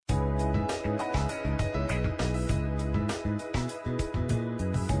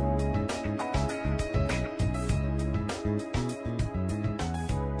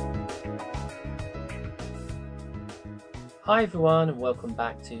Hi everyone, and welcome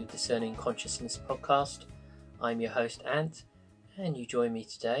back to Discerning Consciousness podcast. I'm your host Ant, and you join me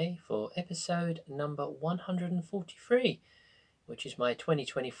today for episode number 143, which is my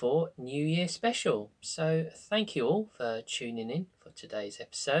 2024 New Year special. So thank you all for tuning in for today's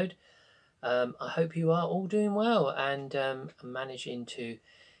episode. I hope you are all doing well and managing to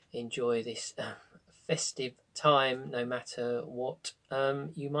enjoy this festive time, no matter what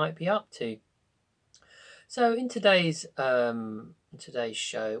you might be up to. So in today's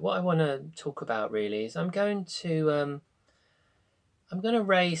show, what I want to talk about really is I'm going to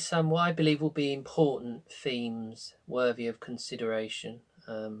raise some what I believe will be important themes worthy of consideration.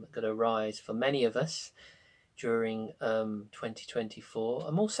 Going to rise for many of us during 2024.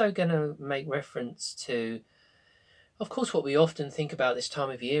 I'm also going to make reference to, of course, what we often think about this time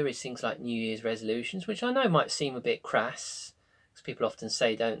of year is things like New Year's resolutions, which I know might seem a bit crass, because people often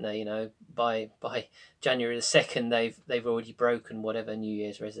say, don't they? By January the 2nd, they've already broken whatever New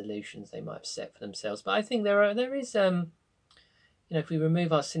Year's resolutions they might have set for themselves. But I think there is if we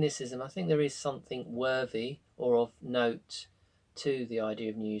remove our cynicism, I think there is something worthy or of note to the idea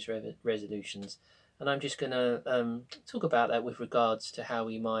of New Year's resolutions, and I'm just going to talk about that with regards to how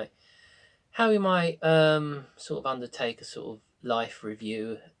we might sort of undertake a sort of life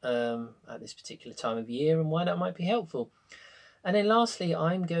review at this particular time of year, and why that might be helpful. And then lastly,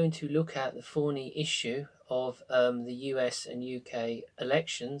 I'm going to look at the thorny issue of the US and UK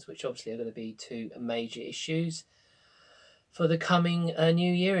elections, which obviously are going to be two major issues for the coming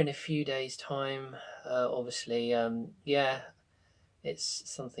new year in a few days' time. Obviously, it's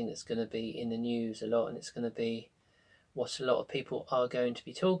something that's going to be in the news a lot, and it's going to be what a lot of people are going to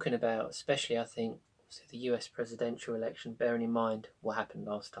be talking about, especially, I think, the US presidential election, bearing in mind what happened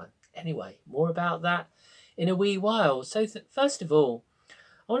last time. Anyway, more about that in a wee while. So first of all,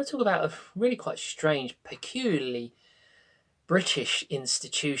 I want to talk about a really quite strange, peculiarly British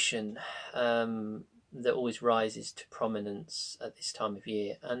institution that always rises to prominence at this time of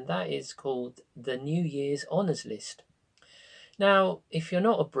year, and that is called the New Year's Honours List. Now, if you're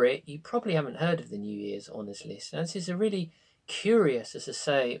not a Brit, you probably haven't heard of the New Year's Honours List. Now, this is a really curious, as I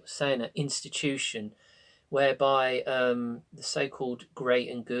say, an institution whereby the so-called great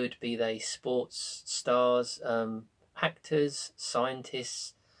and good, be they sports stars, actors,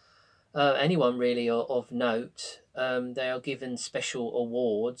 scientists, anyone really of note, they are given special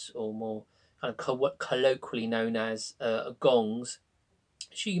awards, or more kind of colloquially known as gongs.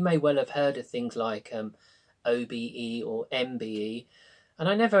 So you may well have heard of things like OBE or MBE, and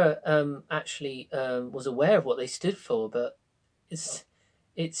I never actually was aware of what they stood for, but it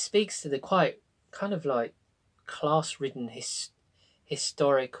speaks to the quite kind of like class-ridden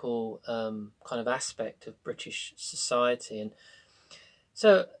historical kind of aspect of British society. And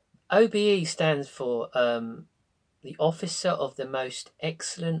so OBE stands for the Officer of the Most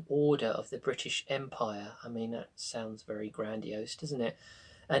Excellent Order of the British Empire. I mean, that sounds very grandiose, doesn't it?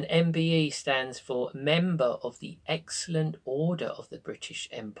 And MBE stands for Member of the Excellent Order of the British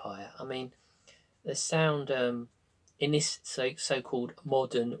Empire. I mean, the sound in this so-called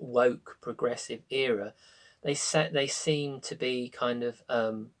modern, woke, progressive era, they seem to be kind of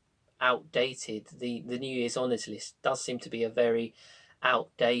outdated. The New Year's Honours List does seem to be a very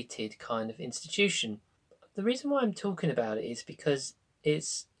outdated kind of institution. The reason why I'm talking about it is because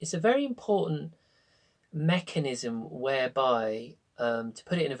it's a very important mechanism whereby, to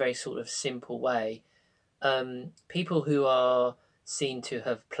put it in a very sort of simple way, people who are seen to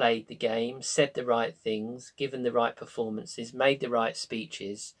have played the game, said the right things, given the right performances, made the right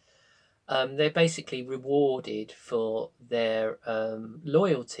speeches, they're basically rewarded for their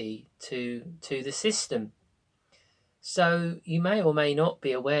loyalty to the system. So you may or may not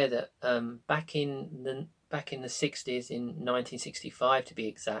be aware that back in the 60s, in 1965 to be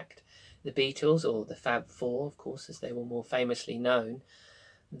exact, the Beatles, or the Fab Four, of course, as they were more famously known,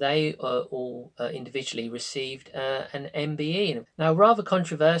 they all individually received an MBE. Now, rather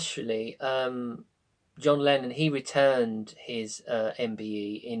controversially, John Lennon, he returned his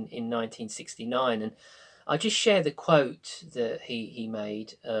MBE in 1969, and I just share the quote that he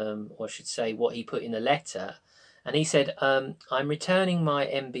made, or I should say what he put in the letter. And he said, I'm returning my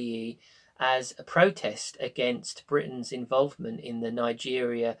MBE as a protest against Britain's involvement in the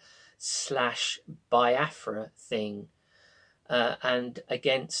Nigeria/Biafra thing, and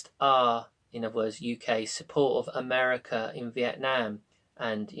against our, in other words, UK support of America in Vietnam.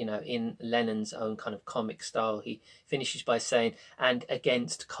 And, in Lennon's own kind of comic style, he finishes by saying, and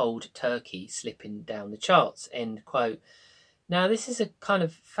against cold turkey slipping down the charts, end quote. Now, this is a kind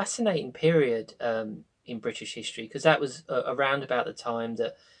of fascinating period in British history, because that was around about the time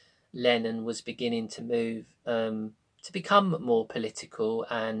that Lennon was beginning to move to become more political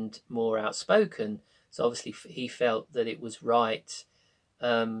and more outspoken. So obviously he felt that it was right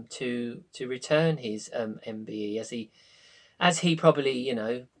to return his MBE, as he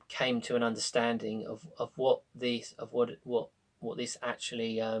probably came to an understanding of what this of what this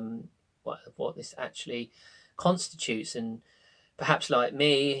actually what this actually constitutes. And perhaps like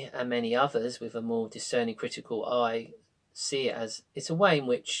me and many others with a more discerning critical eye see it as it's a way in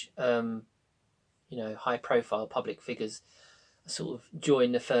which high profile public figures sort of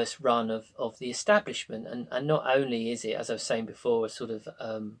join the first run of the establishment. And not only is it, as I was saying before, a sort of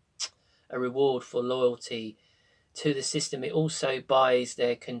a reward for loyalty to the system, it also buys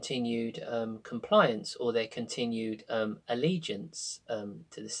their continued compliance or their continued allegiance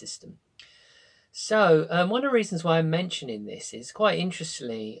to the system. So one of the reasons why I'm mentioning this is quite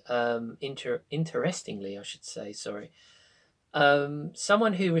interestingly, I should say, sorry,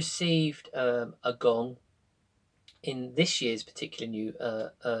 someone who received a gong in this year's particular New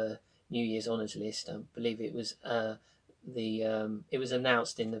Year's honours list. I believe it was it was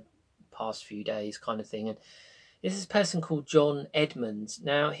announced in the past few days, kind of thing. And this is a person called John Edmonds.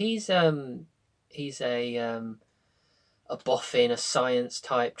 Now he's a boffin, a science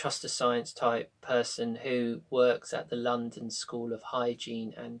type, trust a science type person who works at the London School of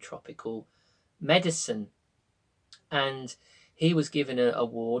Hygiene and Tropical Medicine, and he was given an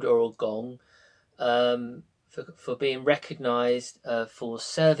award or a gong for being recognised for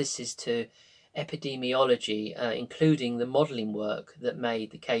services to epidemiology, including the modelling work that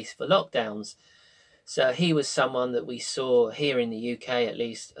made the case for lockdowns. So he was someone that we saw here in the UK, at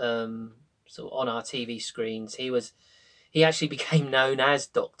least, sort of on our TV screens. He actually became known as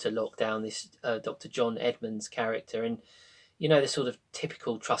Dr. Lockdown, this Dr. John Edmonds character. And the sort of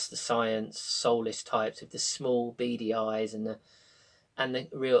typical trust the science, soulless types with the small beady eyes and the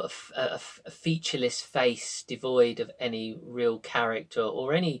real a featureless face devoid of any real character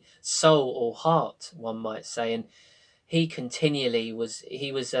or any soul or heart, one might say. And he continually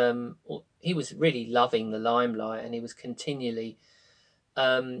he was really loving the limelight, and he was continually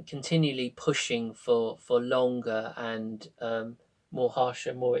pushing for longer and more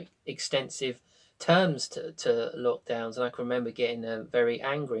harsher, more extensive terms to lockdowns. And I can remember getting very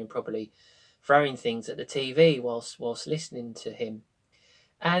angry and probably throwing things at the TV whilst listening to him.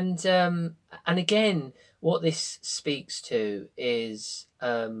 And again, what this speaks to is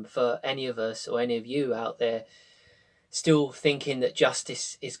for any of us or any of you out there still thinking that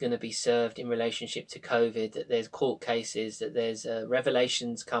justice is going to be served in relationship to COVID, that there's court cases, that there's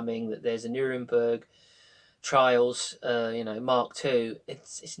revelations coming, that there's a Nuremberg trials, Mark II.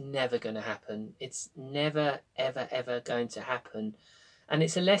 It's never going to happen. It's never, ever, ever going to happen. And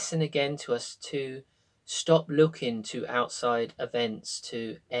it's a lesson again to us to stop looking to outside events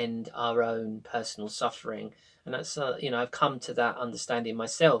to end our own personal suffering. And that's, I've come to that understanding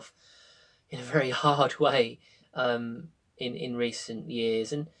myself in a very hard way in recent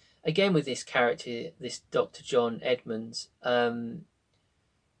years. And again, with this character, this Dr. John Edmonds,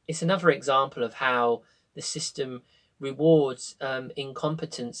 it's another example of how the system rewards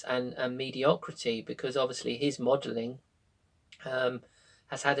incompetence and mediocrity, because obviously his modelling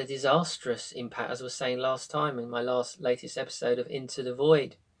has had a disastrous impact, as I was saying last time in my latest episode of Into the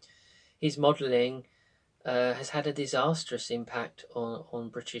Void. His modelling has had a disastrous impact on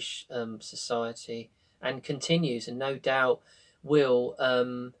British society, and continues, and no doubt will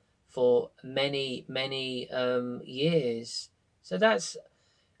for many years. So that's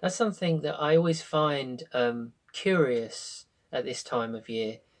something that I always find curious at this time of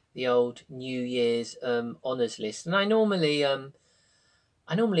year, the old New Year's honours list. And I normally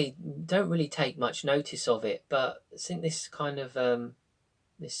don't really take much notice of it, but I think this kind of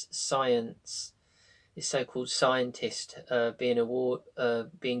this so-called scientist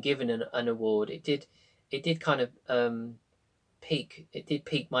being given an award, it did kind of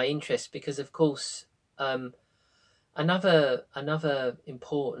pique my interest, because of course another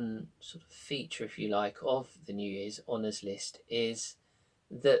important sort of feature, if you like, of the New Year's honours list is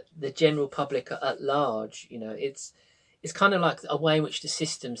that the general public at large, it's kind of like a way in which the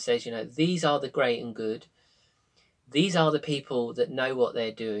system says, these are the great and good, these are the people that know what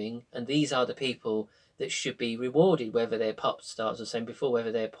they're doing, and these are the people that should be rewarded, whether they're pop stars, as I was saying before,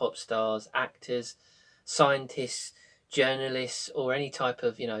 whether they're pop stars, actors, scientists, journalists, or any type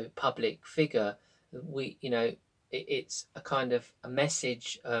of public figure. It's a kind of a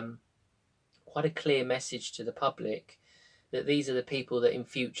message, quite a clear message to the public, that these are the people that in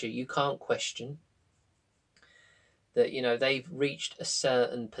future you can't question, that they've reached a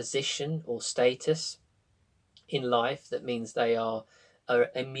certain position or status in life that means they are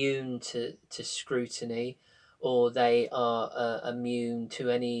immune to scrutiny, or they are immune to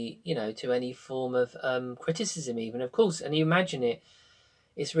any, to any form of criticism, even, of course. And you imagine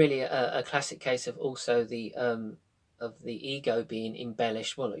it's really a classic case of also of the ego being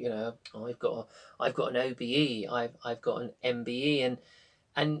embellished. Well, I've got an OBE, I've got an MBE,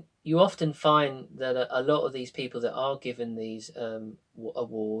 and you often find that a lot of these people that are given these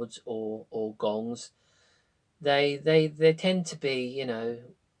awards or gongs, they tend to be,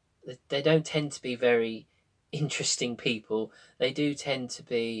 they don't tend to be very interesting people. They do tend to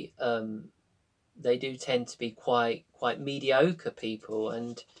be quite mediocre people,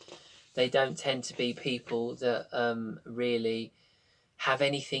 and they don't tend to be people that really have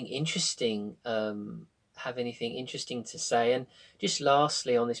anything interesting to say. And just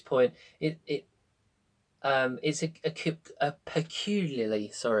lastly on this point, it's a peculiarly,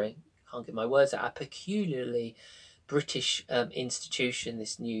 sorry, can't get my words out, a peculiarly British institution,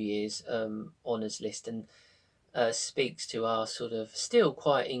 this New Year's honours list, and speaks to our sort of still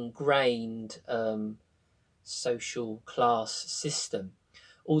quite ingrained social class system.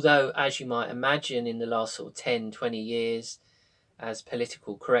 Although, as you might imagine, in the last sort of 10, 20 years, as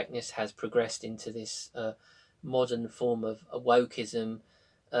political correctness has progressed into this modern form of wokeism,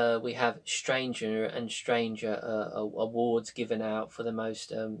 we have stranger and stranger awards given out for the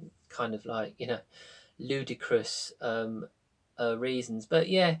most kind of like, ludicrous reasons. But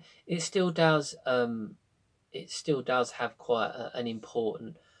yeah, it still does. It still does have quite an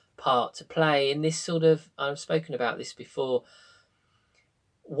important part to play in this sort of. I've spoken about this before.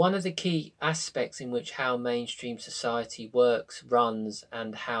 One of the key aspects in which how mainstream society works, runs,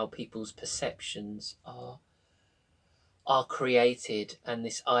 and how people's perceptions are created, and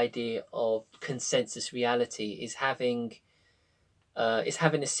this idea of consensus reality is having a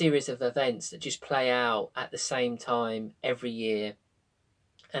series of events that just play out at the same time every year.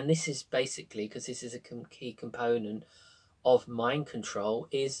 And this is basically, because this is a key component of mind control,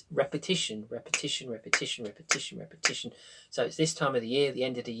 is repetition, repetition, repetition, repetition, repetition. So it's this time of the year, the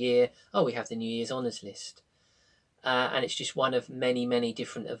end of the year, oh, we have the New Year's honours list. And it's just one of many, many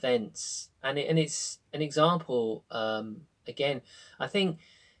different events. And it's an example, again, I think,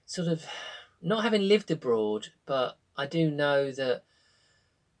 sort of, not having lived abroad, but I do know that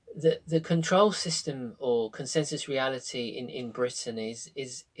the control system or consensus reality in Britain is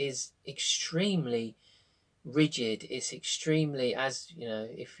extremely rigid. It's extremely, as you know,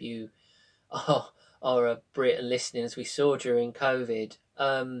 if you are a Brit and listening, as we saw during COVID,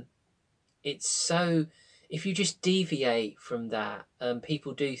 it's so, if you just deviate from that,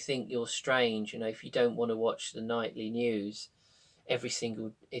 people do think you're strange. If you don't want to watch the nightly news every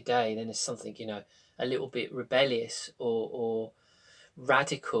single day, then there's something, a little bit rebellious or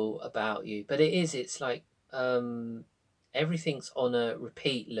radical about you. But it's like everything's on a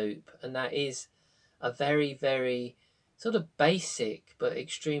repeat loop, and that is a very, very sort of basic but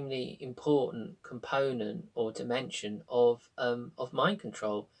extremely important component or dimension of mind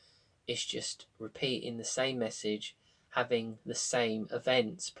control. It's just repeating the same message, having the same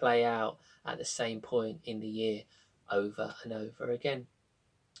events play out at the same point in the year over and over again.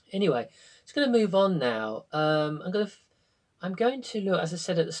 Anyway, just going to move on now. I'm going to look, as I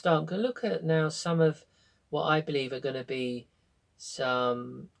said at the start, I'm going to look at now some of what I believe are going to be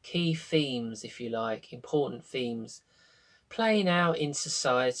some key themes, if you like, important themes playing out in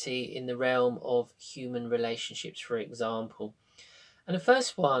society in the realm of human relationships, for example. And the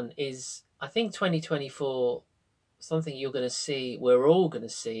first one is, I think 2024, something you're going to see, we're all going to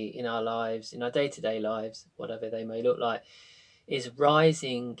see in our lives, in our day-to-day lives, whatever they may look like, is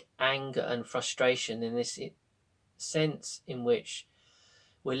rising anger and frustration, in this sense in which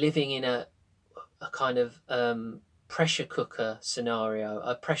we're living in a kind of pressure cooker scenario,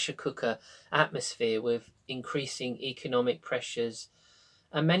 a pressure cooker atmosphere with increasing economic pressures.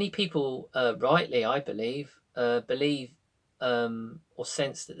 And many people, rightly, I believe or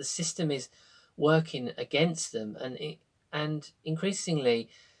sense that the system is working against them. And increasingly,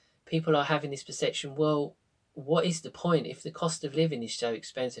 people are having this perception, well, what is the point if the cost of living is so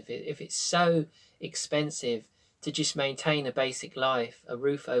expensive? If it's so expensive to just maintain a basic life, a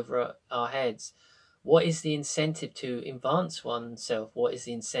roof over our heads, what is the incentive to advance oneself? What is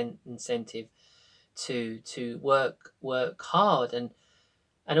the incentive to work hard? And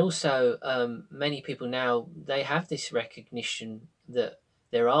also, many people now, they have this recognition that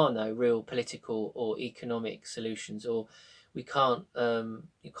there are no real political or economic solutions, or we can't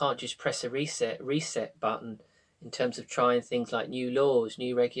you can't just press a reset button in terms of trying things like new laws,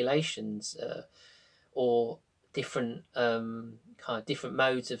 new regulations, or different kind of different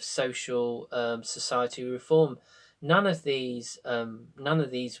modes of social society reform. None of these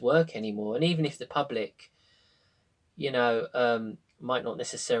work anymore. And even if the public might not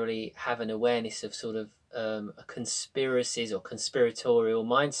necessarily have an awareness of sort of a conspiracies or conspiratorial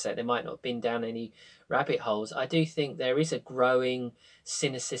mindset. They might not have been down any rabbit holes. I do think there is a growing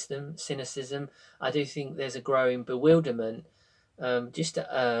cynicism. I do think there's a growing bewilderment, just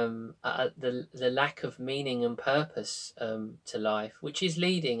the lack of meaning and purpose to life, which is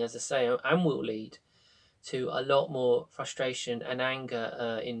leading, as I say, and will lead to a lot more frustration and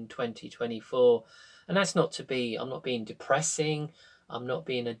anger in 2024. And that's not to be, I'm not being depressing, I'm not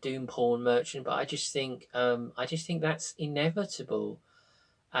being a doom porn merchant, but I just think that's inevitable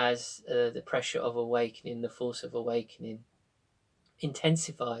as the pressure of awakening, the force of awakening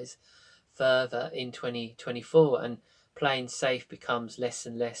intensifies further in 2024, and playing safe becomes less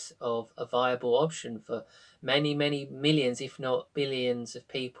and less of a viable option for many, many millions, if not billions, of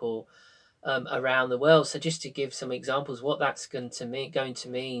people around the world. So just to give some examples, what that's going to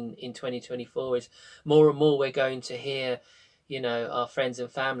mean in 2024 is more and more we're going to hear, our friends and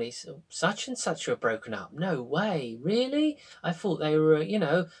families, such and such are broken up. No way, really? I thought they were,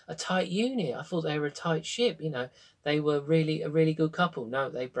 a tight unit. I thought they were a tight ship. They were really a really good couple. No,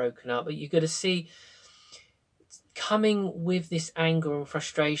 they've broken up. But you've got to see, coming with this anger and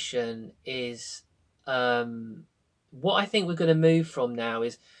frustration is what I think we're going to move from now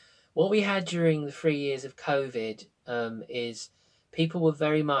is what we had during the 3 years of COVID. Is people were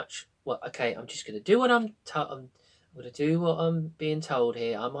very much, well, okay, I'm just going to do what I'm going to do what I'm being told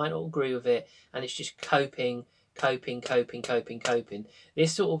here. I might not agree with it, and it's just coping.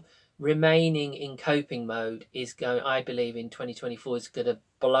 This sort of remaining in coping mode is going, I believe, in 2024 is going to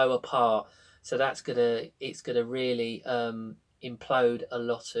blow apart. So it's gonna really implode a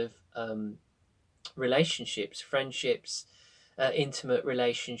lot of relationships, friendships, intimate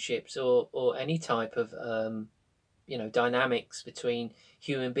relationships, or any type of dynamics between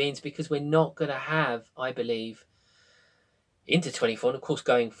human beings, because we're not going to have, I believe, into 24, and of course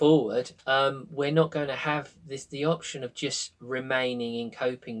going forward, we're not going to have the option of just remaining in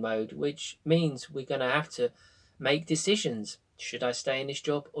coping mode, which means we're going to have to make decisions. Should I stay in this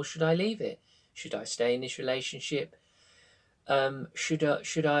job or should I leave it? Should I stay in this relationship? Should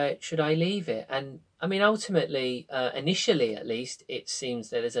I leave it? And I mean, ultimately, initially at least, it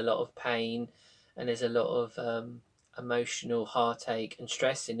seems that there's a lot of pain and there's a lot of emotional heartache and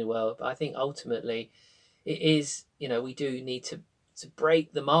stress in the world. But I think ultimately, it is, we do need to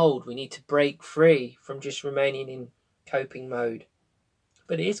break the mold. We need to break free from just remaining in coping mode.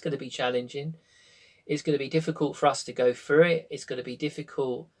 But it is going to be challenging. It's going to be difficult for us to go through it. It's going to be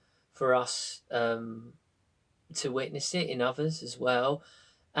difficult for us to witness it in others as well.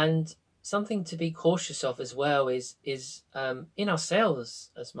 And something to be cautious of as well is in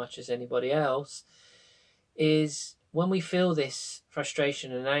ourselves as much as anybody else, is when we feel this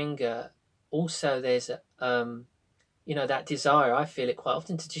frustration and anger, also there's that desire, I feel it quite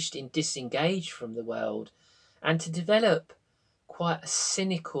often, to just disengage from the world and to develop quite a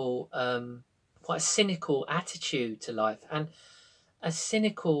cynical attitude to life, and a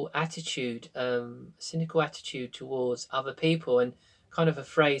cynical attitude towards other people. And kind of a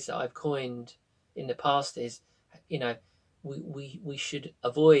phrase that I've coined in the past is, we should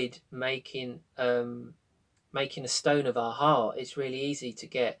avoid making a stone of our heart. It's really easy to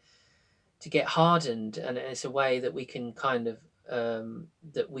get hardened, and it's a way that we can kind of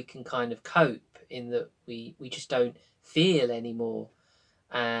cope, in that we just don't feel anymore,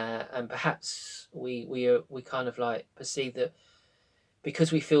 and perhaps we kind of like perceive that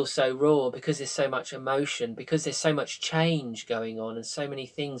because we feel so raw, because there's so much emotion, because there's so much change going on and so many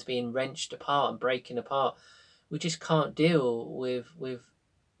things being wrenched apart and breaking apart, we just can't deal with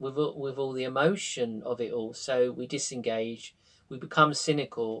all the emotion of it all. So we disengage, we become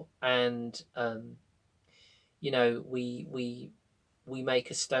cynical, and we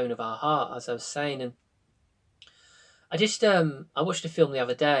make a stone of our heart, as I was saying. And I watched a film the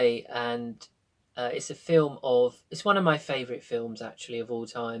other day, and it's one of my favourite films actually of all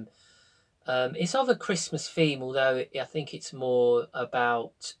time. It's of a Christmas theme, although I think it's more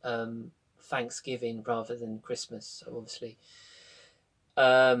about Thanksgiving rather than Christmas. So obviously,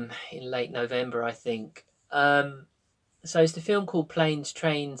 in late November, I think. So it's the film called Planes,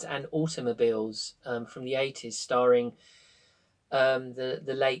 Trains and Automobiles, from the 80s, starring the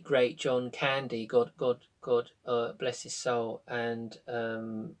late great John Candy, God bless his soul, and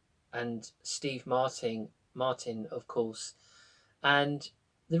Steve Martin, of course. And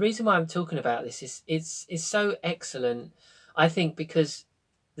the reason why I'm talking about this is it's so excellent, I think, because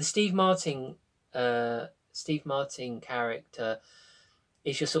the Steve Martin character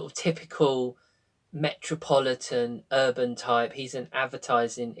is your sort of typical metropolitan urban type. He's an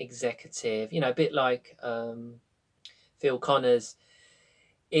advertising executive, a bit like Phil Connors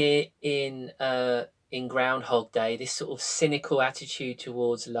in Groundhog Day, this sort of cynical attitude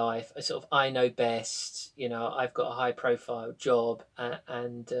towards life, a sort of I know best, I've got a high profile job,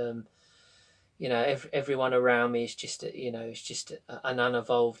 and everyone around me is just an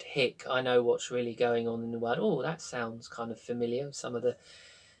unevolved hick. I know what's really going on in the world. Oh, that sounds kind of familiar. Some of the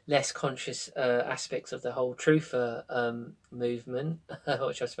less conscious aspects of the whole truther movement,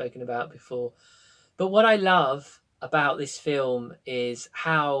 which I've spoken about before. But what I love about this film is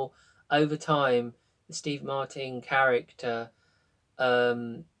how, over time, the Steve Martin character,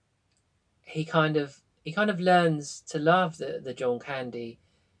 um, he kind of learns to love the John Candy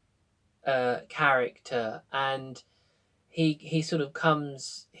character, and he sort of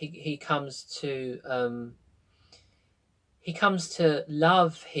comes he comes to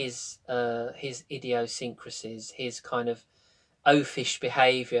love his idiosyncrasies, his kind of oafish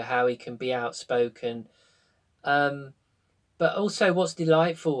behaviour, how he can be outspoken. But also, what's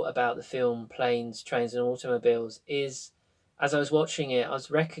delightful about the film Planes, Trains, and Automobiles is, as I was watching it, I was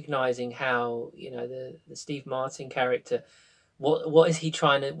recognizing how the Steve Martin character. What is he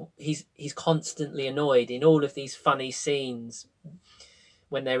trying to? He's constantly annoyed in all of these funny scenes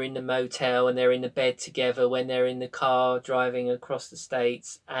when they're in the motel and they're in the bed together, when they're in the car driving across the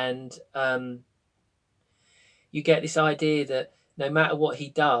states, and you get this idea that no matter what he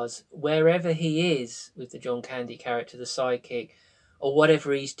does, wherever he is with the John Candy character, the sidekick, or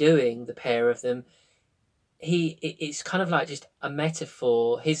whatever he's doing, the pair of them, it's kind of like just a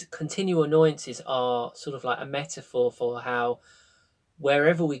metaphor. His continual annoyances are sort of like a metaphor for how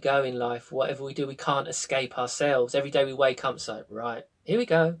wherever we go in life, whatever we do, we can't escape ourselves. Every day we wake up, it's like, right, here we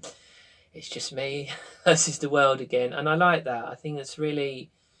go. It's just me versus the world again. And I like that. I think that's a really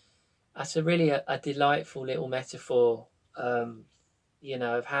a delightful little metaphor,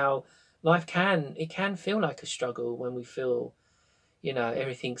 of how life can feel like a struggle when we feel,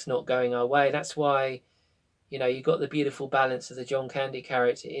 everything's not going our way. That's why, you've got the beautiful balance of the John Candy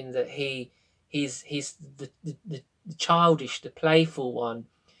character in that he's the childish, the playful one.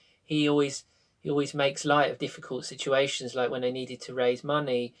 He always he always makes light of difficult situations, like when they needed to raise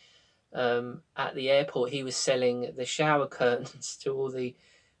money at the airport. He was selling the shower curtains to all the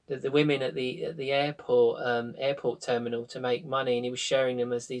women at the airport terminal to make money, and he was sharing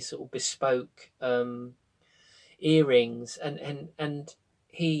them as these sort of bespoke earrings, and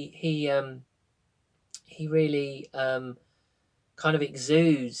he really kind of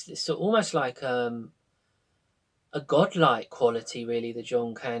exudes this sort almost like a godlike quality, really, the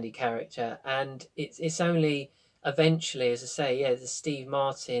John Candy character. And it's only eventually, as I say, yeah, the Steve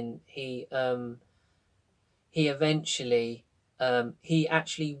Martin, he eventually he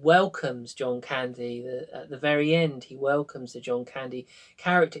actually welcomes John Candy. At the very end, he welcomes the John Candy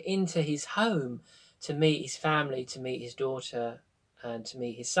character into his home to meet his family, to meet his daughter, and to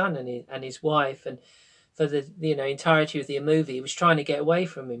meet his son and his wife. And for the entirety of the movie, he was trying to get away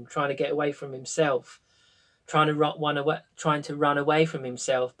from him, trying to get away from himself, trying to run away from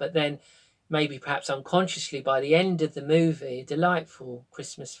himself. But then, maybe perhaps unconsciously, by the end of the movie, a delightful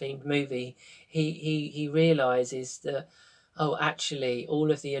Christmas themed movie, he realizes that, oh, actually,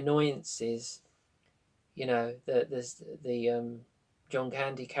 all of the annoyances, the John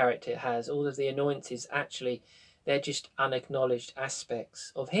Candy character has, all of the annoyances, actually, they're just unacknowledged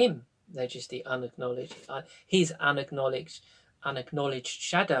aspects of him. They're just the his unacknowledged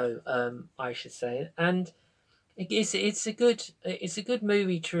shadow, I should say. And it's a good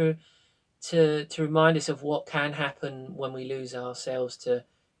movie to remind us of what can happen when we lose ourselves to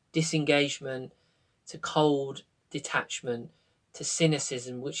disengagement, to cold detachment, to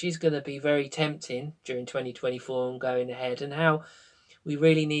cynicism, which is going to be very tempting during 2024 and going ahead, and how we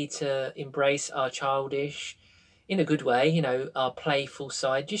really need to embrace our childish, in a good way, our playful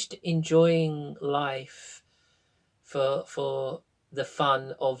side, just enjoying life for the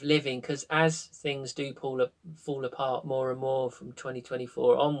fun of living. Because as things do fall apart more and more from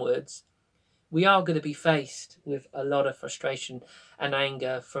 2024 onwards, we are going to be faced with a lot of frustration and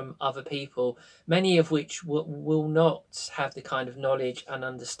anger from other people, many of which will not have the kind of knowledge and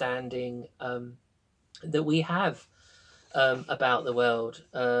understanding that we have about the world,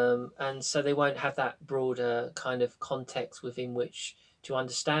 and so they won't have that broader kind of context within which to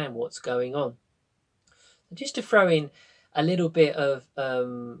understand what's going on. Just to throw in a little bit of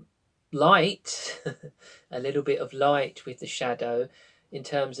light, a little bit of light with the shadow in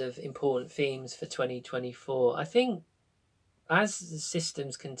terms of important themes for 2024. I think as the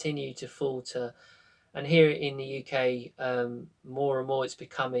systems continue to falter, and here in the UK, more and more it's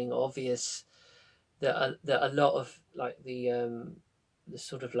becoming obvious that a lot of like the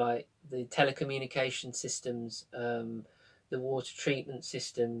sort of like the telecommunication systems, the water treatment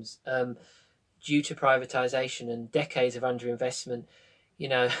systems, due to privatization and decades of underinvestment, you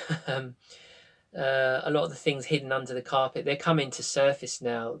know, a lot of the things hidden under the carpet, they're coming to surface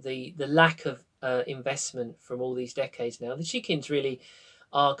now. The lack of investment from all these decades now, the chickens really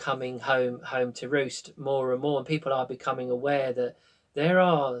are coming home to roost more and more, and people are becoming aware that there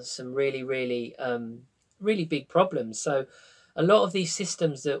are some really big problems. So a lot of these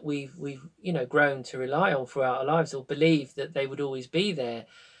systems that we've grown to rely on throughout our lives, or believe that they would always be there,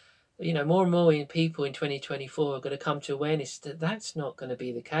 more and more people in 2024 are going to come to awareness that that's not going to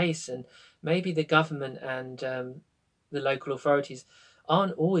be the case. And maybe the government and the local authorities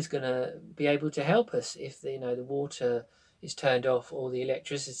aren't always going to be able to help us if the water is turned off, or the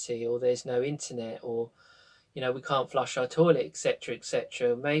electricity, or there's no internet, or we can't flush our toilet, etc.,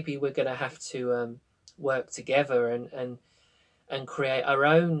 etc. Maybe we're going to have to work together and create our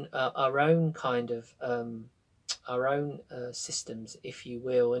own kind of our own systems, if you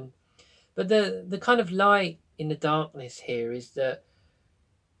will. And but the kind of light in the darkness here is that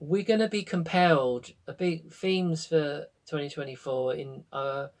we're going to be compelled. A big themes for 2024 in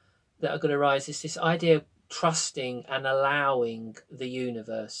that are going to rise is this idea of trusting and allowing the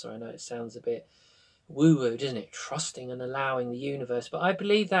universe. So I know it sounds a bit woo-woo, doesn't it? Trusting and allowing the universe, but I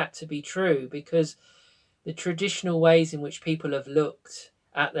believe that to be true because the traditional ways in which people have looked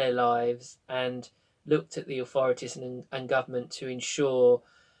at their lives and looked at the authorities and government to ensure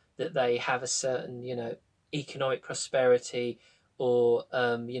that they have a certain, economic prosperity, or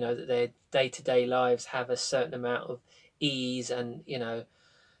that their day-to-day lives have a certain amount of ease and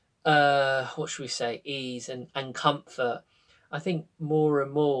what should we say, ease and comfort. I think more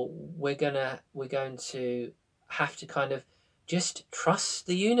and more we're going to have to kind of just trust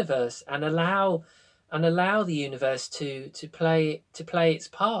the universe and allow the universe to play its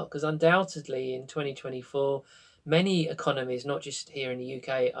part, because undoubtedly in 2024 many economies, not just here in the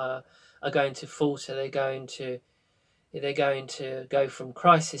UK, are going to falter. They're going to go from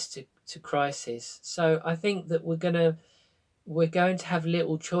crisis to crisis. So I think that we're going to have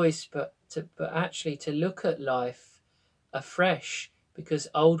little choice but actually to look at life afresh, because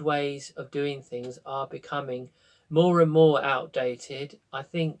old ways of doing things are becoming more and more outdated. I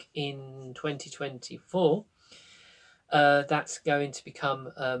think in 2024 that's going to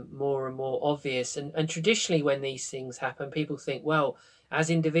become more and more obvious. And traditionally, when these things happen, people think, well, as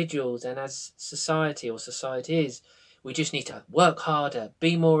individuals and as society or societies, we just need to work harder,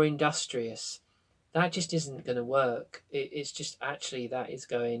 be more industrious. That just isn't going to work. It's just actually that is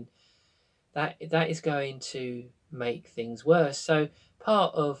going to make things worse. So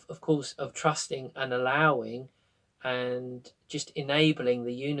part of course, of trusting and allowing and just enabling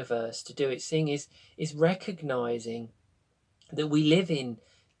the universe to do its thing is recognizing that we live in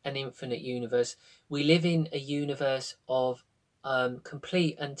an infinite universe. We live in a universe of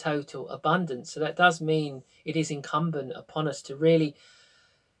complete and total abundance. So that does mean it is incumbent upon us to really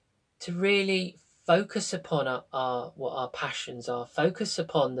focus upon our what our passions are, focus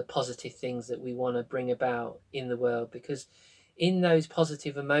upon the positive things that we want to bring about in the world, because in those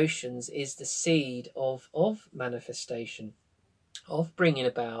positive emotions is the seed of manifestation, of bringing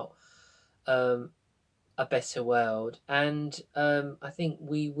about um, a better world. And I think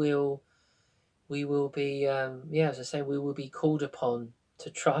we will be as I say, we will be called upon to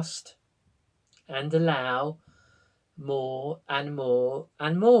trust and allow more and more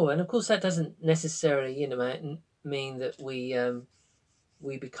and more. And of course that doesn't necessarily mean that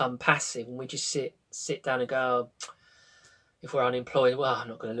we become passive and we just sit down and go, oh, if we're unemployed, well, I'm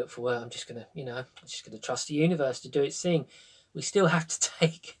not going to look for work, I'm just going to trust the universe to do its thing. We still have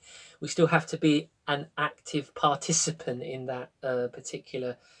to we still have to be an active participant in that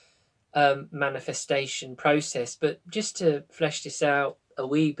particular manifestation process. But just to flesh this out a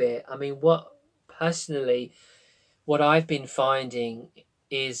wee bit, I mean, what I've been finding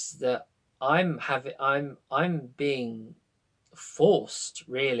is that I'm being forced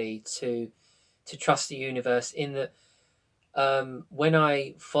really to trust the universe, in that when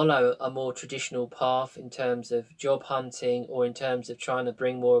I follow a more traditional path in terms of job hunting, or in terms of trying to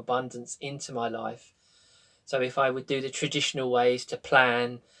bring more abundance into my life. So if I would do the traditional ways to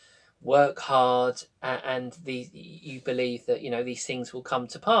plan, work hard, and you believe that these things will come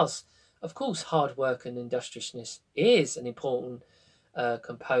to pass. Of course, hard work and industriousness is an important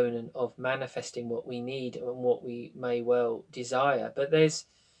component of manifesting what we need and what we may well desire. But there's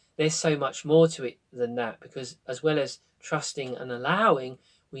so much more to it than that, because as well as trusting and allowing,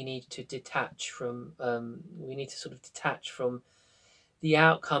 we need to sort of detach from the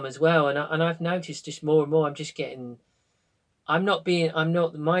outcome as well. And I've noticed just more and more, I'm just getting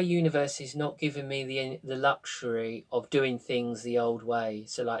my universe is not giving me the luxury of doing things the old way.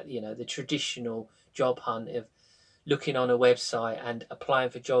 So like, the traditional job hunt of looking on a website and applying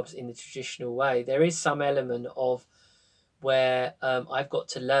for jobs in the traditional way. There is some element of where I've got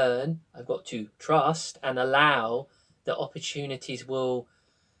to learn, I've got to trust and allow that opportunities will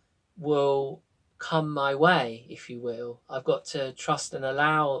come my way, if you will. I've got to trust and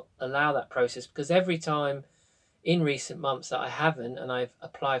allow that process, because every time in recent months that I haven't, and I've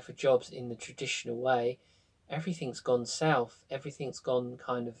applied for jobs in the traditional way, everything's gone south. Everything's gone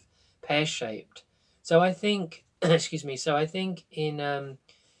kind of pear shaped. So I think, excuse me. So I think in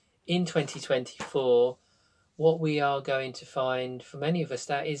 2024, what we are going to find for many of us,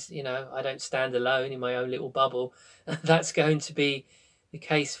 that is, I don't stand alone in my own little bubble. That's going to be the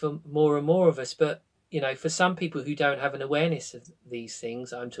case for more and more of us. But for some people who don't have an awareness of these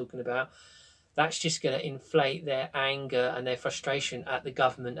things I'm talking about, that's just going to inflate their anger and their frustration at the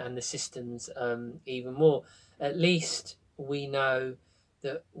government and the systems even more. At least we know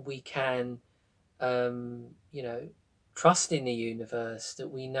that we can, you know, trust in the universe, that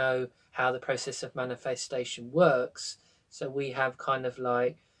we know how the process of manifestation works. So we have kind of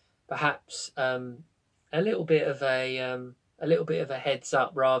like perhaps a little bit of a little bit of a heads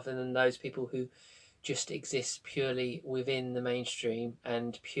up, rather than those people who just exist purely within the mainstream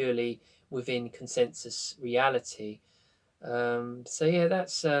and purely within consensus reality. So yeah, that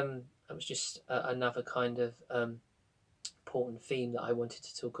was just another kind of important theme that I wanted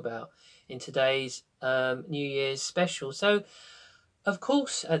to talk about in today's New Year's special. So, of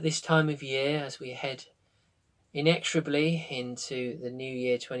course, at this time of year, as we head inexorably into the new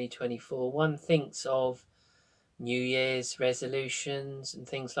year 2024, one thinks of New Year's resolutions and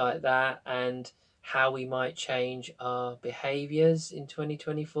things like that, and how we might change our behaviors in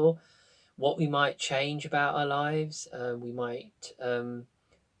 2024, what we might change about our lives. We might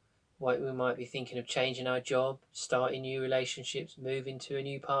be thinking of changing our job, starting new relationships, moving to a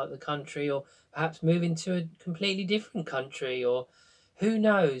new part of the country, or perhaps moving to a completely different country, or who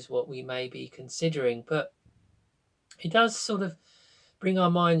knows what we may be considering. But it does sort of bring our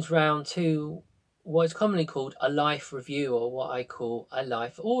minds round to what is commonly called a life review, or what I call a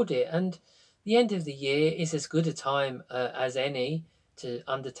life audit. And the end of the year is as good a time as any to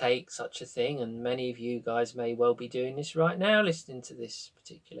undertake such a thing. And many of you guys may well be doing this right now, listening to this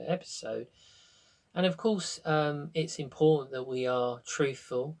particular episode. And of course, it's important that we are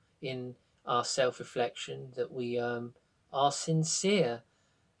truthful in our self reflection, that we are sincere,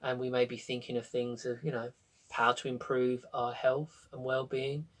 and we may be thinking of things of, how to improve our health and well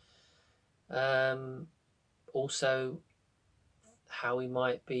being. Also, how we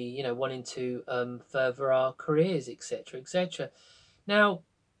might be, wanting to further our careers, etc., etc. Now,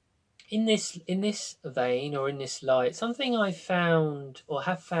 in this vein, or in this light, something I found, or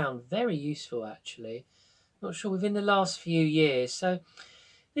have found, very useful actually. Not sure, within the last few years. So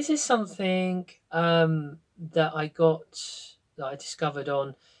this is something that I discovered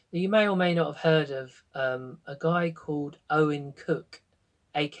on, that you may or may not have heard of, a guy called Owen Cook,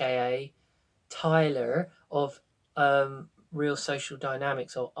 aka Tyler of Real Social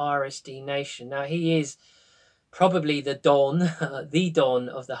Dynamics, or RSD Nation. Now he is probably the Don, the Don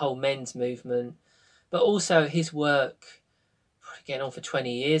of the whole men's movement, but also his work, getting on for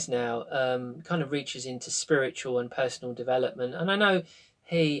 20 years now, kind of reaches into spiritual and personal development. And I know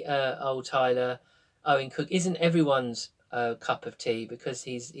old Tyler, Owen Cook, isn't everyone's cup of tea, because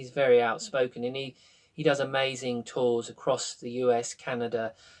he's very outspoken, and he does amazing tours across the US,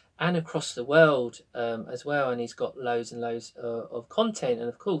 Canada, and across the world as well. And he's got loads and loads of content. And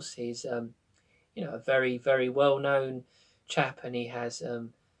of course, he's a very, very well known chap, and he has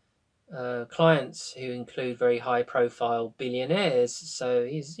clients who include very high profile billionaires. So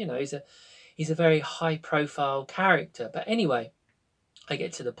he's a very high profile character. But anyway, I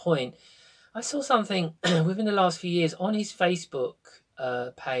get to the point. I saw something within the last few years on his Facebook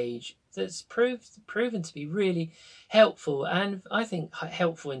page that's proven to be really helpful, and I think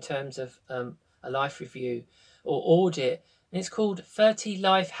helpful in terms of a life review or audit. And it's called 30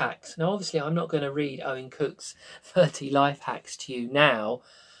 Life Hacks. Now, obviously, I'm not going to read Owen Cook's 30 Life Hacks to you now,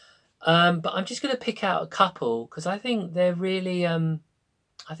 but I'm just going to pick out a couple, because I think they're really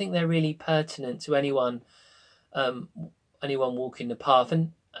pertinent to um, anyone walking the path.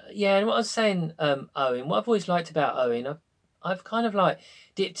 And yeah, and what I was saying, Owen, what I've always liked about Owen, I've kind of like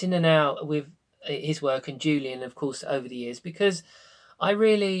dipped in and out with his work, and Julian, of course, over the years, because I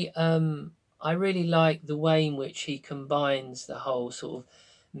really like the way in which he combines the whole sort of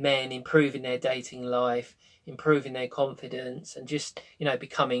men improving their dating life, improving their confidence, and just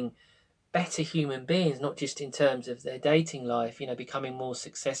becoming better human beings, not just in terms of their dating life, becoming more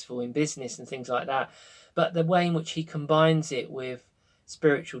successful in business and things like that, but the way in which he combines it with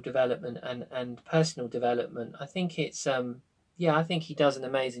spiritual development and personal development. I think it's yeah, I think he does an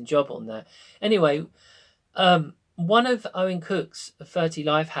amazing job on that. Anyway, one of Owen Cook's 30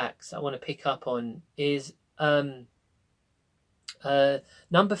 life hacks I want to pick up on is number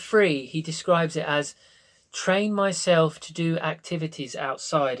 3. He describes it as train myself to do activities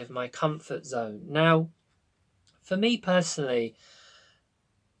outside of my comfort zone. Now, for me personally,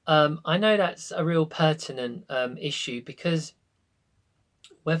 I know that's a real pertinent issue, because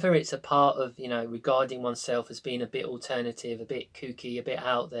whether it's a part of, regarding oneself as being a bit alternative, a bit kooky, a bit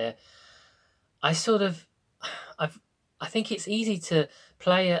out there, I sort of, I think it's easy to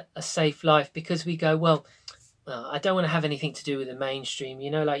play a safe life because we go, well, I don't want to have anything to do with the mainstream.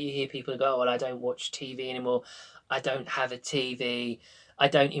 Like you hear people go, oh, well, I don't watch TV anymore. I don't have a TV. I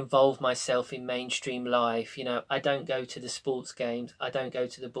don't involve myself in mainstream life. I don't go to the sports games. I don't go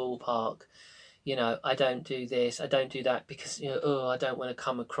to the ballpark. I don't do this. I don't do that because, oh, I don't want to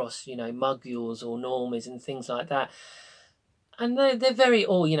come across, mugules or normies and things like that. And they're very,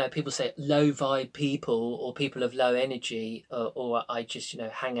 or, people say low vibe people or people of low energy, or I just,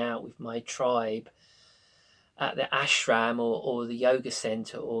 hang out with my tribe at the ashram or the yoga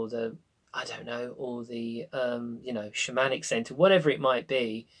center or the, I don't know, or the shamanic center, whatever it might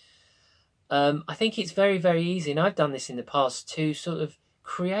be. I think it's very, very easy, and I've done this in the past, to sort of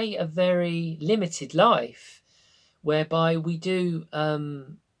create a very limited life whereby we don't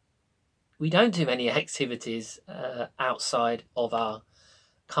do many activities outside of our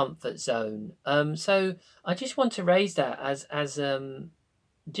comfort zone. So I just want to raise that as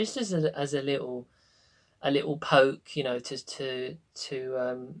just as a little poke,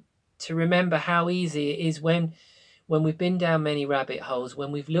 to remember how easy it is when we've been down many rabbit holes,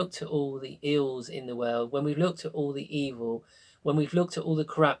 when we've looked at all the ills in the world, when we've looked at all the evil, when we've looked at all the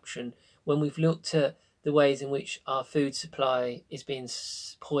corruption, when we've looked at the ways in which our food supply is being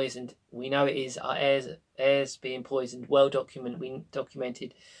poisoned. We know it is. Our air's being poisoned, well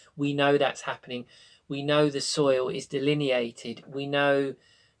documented. We know that's happening. We know the soil is delineated. We know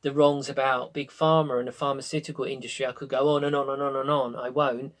the wrongs about big pharma and the pharmaceutical industry. I could go on and on and on and on. I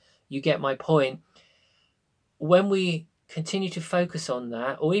won't. You get my point. When we continue to focus on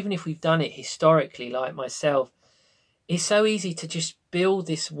that, or even if we've done it historically, like myself, it's so easy to just build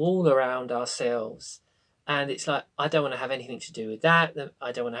this wall around ourselves. And it's like, I don't want to have anything to do with that.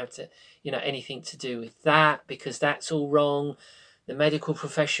 I don't want to have to, anything to do with that because that's all wrong. The medical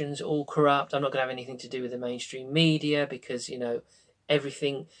profession's all corrupt. I'm not going to have anything to do with the mainstream media because,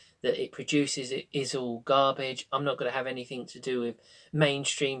 everything that it produces is all garbage. I'm not going to have anything to do with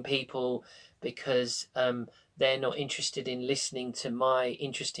mainstream people because they're not interested in listening to my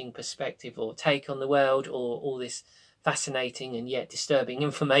interesting perspective or take on the world, or all this fascinating and yet disturbing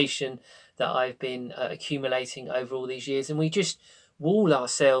information that I've been accumulating over all these years. And we just wall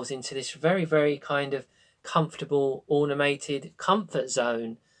ourselves into this very, very kind of comfortable, ornamented comfort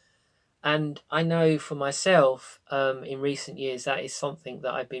zone. And I know for myself, in recent years, that is something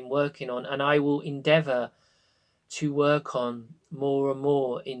that I've been working on, and I will endeavour to work on more and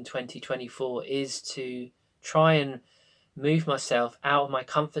more in 2024, is to try and move myself out of my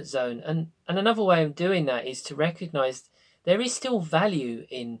comfort zone. And another way of doing that is to recognise there is still value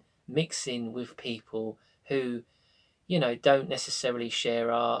in mixing with people who, don't necessarily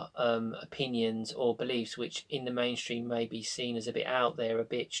share our opinions or beliefs, which in the mainstream may be seen as a bit out there, a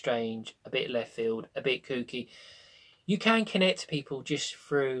bit strange, a bit left field, a bit kooky. You can connect to people just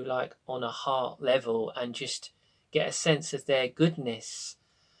through, like, on a heart level, and just get a sense of their goodness,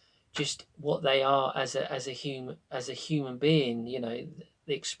 just what they are as a human being,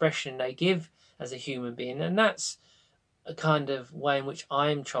 the expression they give as a human being. And that's a kind of way in which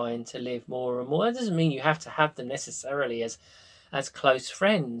I'm trying to live more and more. That doesn't mean you have to have them necessarily as close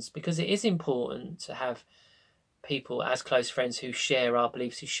friends, because it is important to have people as close friends who share our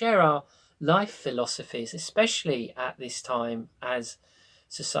beliefs, who share our life philosophies, especially at this time as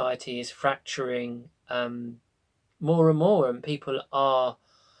society is fracturing more and more, and people are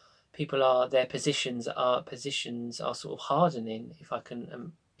their positions are sort of hardening, if I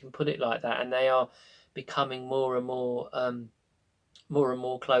can put it like that, and they are becoming more and more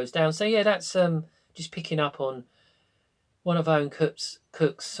closed down. So yeah, that's just picking up on one of Owen Cook's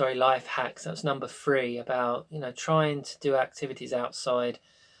life hacks. That's number 3, about trying to do activities outside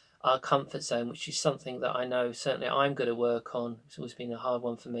our comfort zone, which is something that I know certainly I'm going to work on. It's always been a hard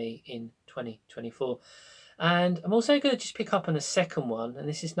one for me in 2024. And I'm also going to just pick up on a second one, and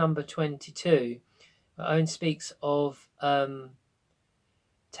this is number 22. Owen speaks of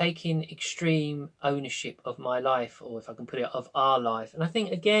taking extreme ownership of my life, or if I can put it, of our life. And I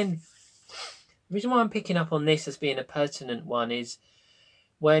think, again, the reason why I'm picking up on this as being a pertinent one is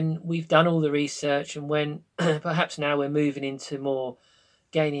when we've done all the research, and when perhaps now we're moving into more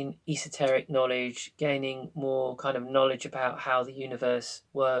gaining esoteric knowledge, gaining more kind of knowledge about how the universe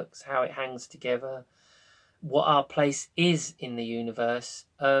works, how it hangs together, what our place is in the universe,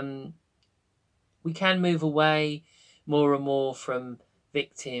 we can move away more and more from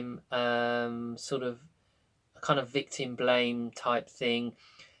victim, sort of a kind of victim blame type thing.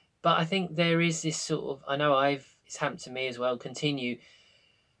 But I think there is this sort of, I know it's happened to me as well,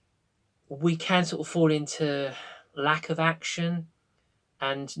 we can sort of fall into lack of action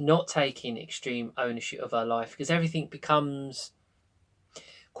and not taking extreme ownership of our life, because everything becomes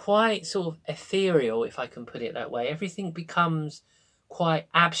quite sort of ethereal, if I can put it that way. Everything becomes quite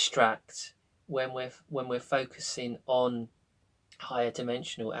abstract when we're focusing on higher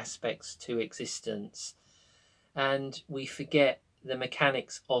dimensional aspects to existence, and we forget the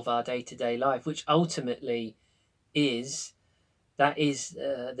mechanics of our day-to-day life, which ultimately is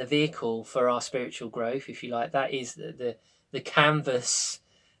the vehicle for our spiritual growth, if you like. That is the canvas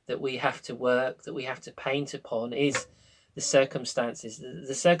that we have to work, that we have to paint upon, is the circumstances.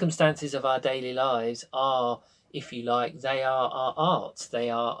 The circumstances of our daily lives are, if you like, they are our art, they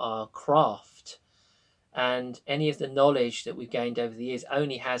are our craft. And any of the knowledge that we've gained over the years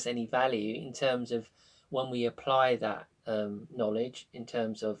only has any value in terms of when we apply that knowledge in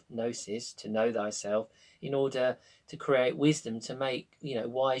terms of gnosis, to know thyself, in order to create wisdom, to make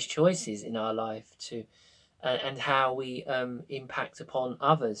wise choices in our life, and how we impact upon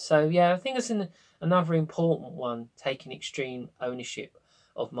others. So yeah, I think it's another important one, taking extreme ownership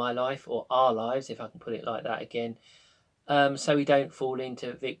of my life, or our lives, if I can put it like that again, so we don't fall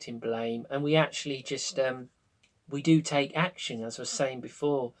into victim blame, and we actually just we do take action, as I was saying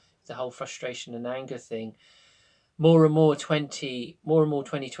before, the whole frustration and anger thing. More and more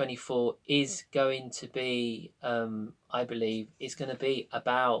 2024 is going to be, I believe, is going to be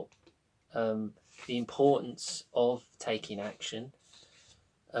about the importance of taking action,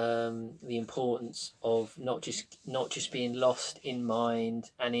 the importance of not just being lost in mind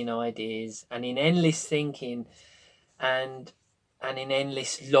and in ideas and in endless thinking and in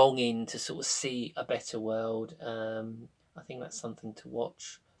endless longing to sort of see a better world. I think that's something to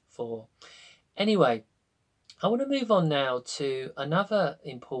watch for. Anyway, I want to move on now to another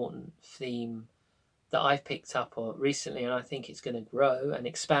important theme that I've picked up on recently, and I think it's going to grow and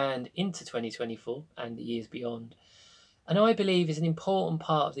expand into 2024 and the years beyond. And I believe is an important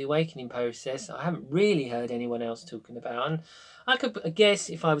part of the awakening process I haven't really heard anyone else talking about. And I guess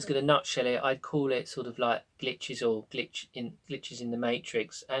if I was going to nutshell it, I'd call it sort of like glitches, or glitches in the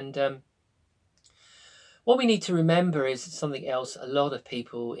matrix. And what we need to remember is something else. A lot of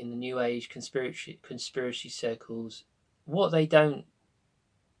people in the New Age conspiracy circles, what they don't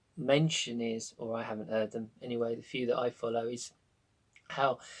mention is, or I haven't heard them anyway, the few that I follow, is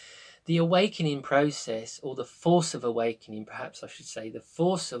how the awakening process, or the force of awakening, perhaps I should say, the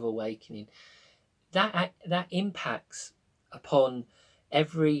force of awakening, that impacts upon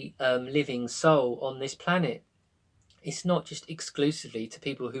every living soul on this planet. It's not just exclusively to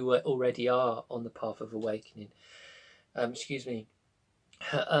people who already are on the path of awakening, or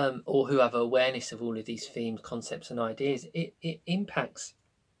who have awareness of all of these themes, concepts, and ideas. It impacts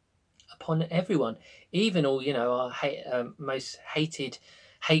upon everyone, even all our most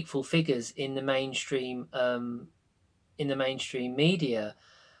hateful figures in the mainstream media,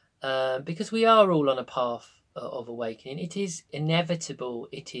 because we are all on a path of awakening. It is inevitable,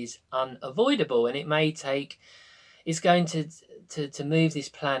 it is unavoidable, and it may take. It's going to move this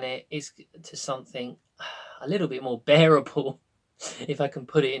planet is to something a little bit more bearable, if I can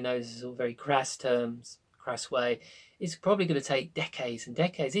put it in those sort of very crass terms, crass way. It's probably going to take decades and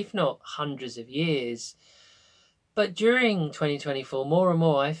decades, if not hundreds of years. But during 2024, more and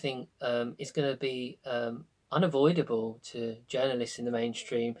more, I think it's going to be unavoidable to journalists in the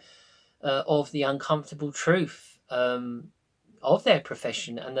mainstream of the uncomfortable truth of their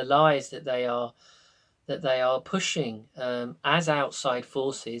profession, and the lies that they are pushing as outside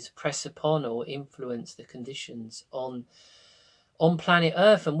forces press upon or influence the conditions on planet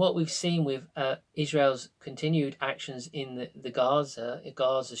Earth. And what we've seen with Israel's continued actions in the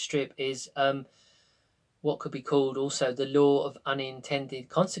Gaza Strip is what could be called also the law of unintended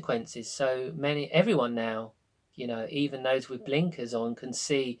consequences. So everyone now, even those with blinkers on, can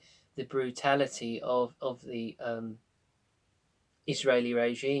see the brutality of the Israeli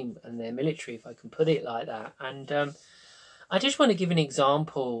regime and their military, if I can put it like that. And I just want to give an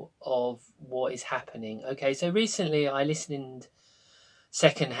example of what is happening. Okay, so recently I listened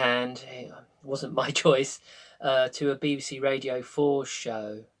secondhand. It wasn't my choice, to a BBC Radio 4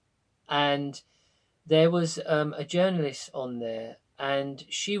 show. And there was a journalist on there, and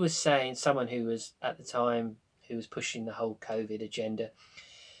she was saying, someone who was at the time who was pushing the whole COVID agenda,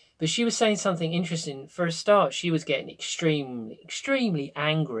 but she was saying something interesting. For a start, she was getting extremely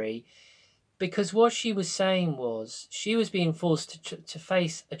angry because what she was saying was she was being forced to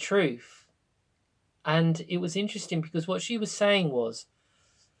face a truth. And it was interesting because what she was saying was,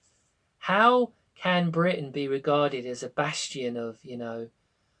 how can Britain be regarded as a bastion of,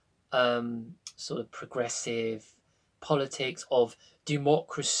 sort of progressive politics, of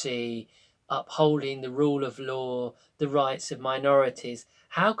democracy, upholding the rule of law, the rights of minorities?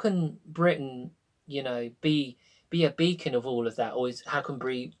 How can Britain, be a beacon of all of that, or how can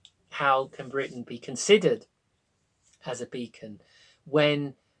Britain be considered as a beacon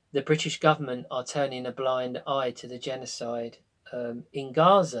when the British government are turning a blind eye to the genocide in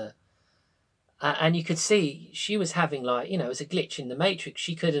Gaza? And you could see she was having, it was a glitch in the matrix.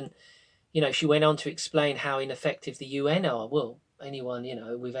 She couldn't, she went on to explain how ineffective the UN are. Well, anyone,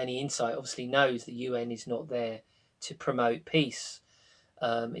 with any insight obviously knows the UN is not there to promote peace.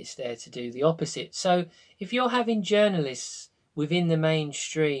 It's there to do the opposite. So if you're having journalists within the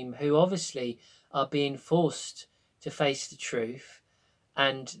mainstream who obviously are being forced to face the truth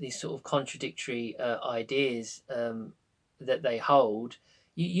and these sort of contradictory ideas that they hold,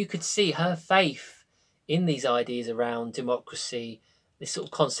 you could see her faith in these ideas around democracy, this sort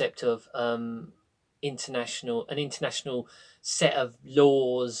of concept of an international set of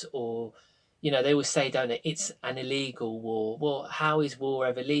laws, or they always say, don't they, it's an illegal war. Well, how is war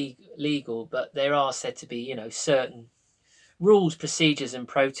ever legal? But there are said to be certain rules, procedures, and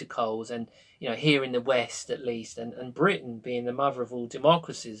protocols, and here in the West at least, and Britain being the mother of all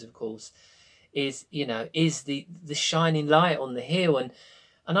democracies, of course, is the shining light on the hill.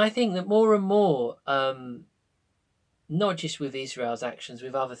 And I think that more and more, not just with Israel's actions,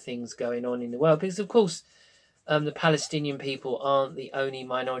 with other things going on in the world, because of course the Palestinian people aren't the only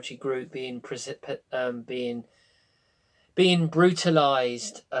minority group being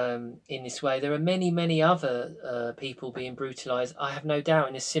brutalized in this way. There are many other people being brutalized, I have no doubt,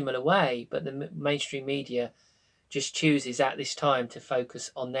 in a similar way, but the mainstream media just chooses at this time to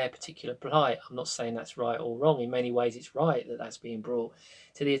focus on their particular plight. I'm not saying that's right or wrong. In many ways it's right that that's being brought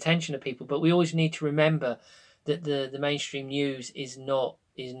to the attention of people, but we always need to remember that the mainstream news is not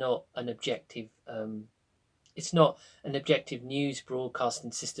an objective it's not an objective news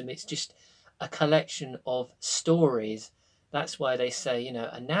broadcasting system. It's just a collection of stories. That's why they say,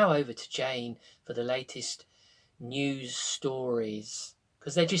 and now over to Jane for the latest news stories,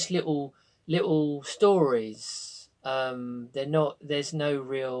 because they're just little stories. They're not. There's no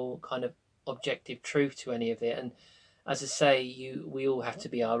real kind of objective truth to any of it. And as I say, we all have to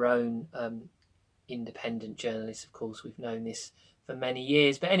be our own independent journalists. Of course, we've known this for many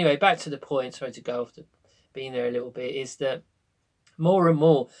years. But anyway, back to the point. Sorry to go off the being there a little bit. Is that more and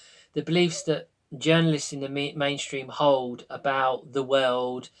more the beliefs that journalists in the mainstream hold about the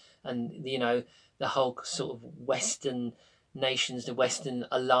world, and the whole sort of Western nations, the Western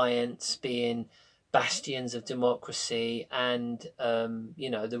alliance being bastions of democracy, and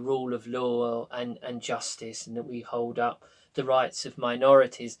the rule of law and justice, and that we hold up the rights of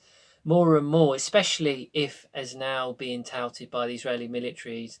minorities. More and more, especially if, as now being touted by the Israeli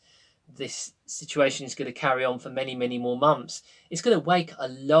militaries, this situation is going to carry on for many more months, it's going to wake a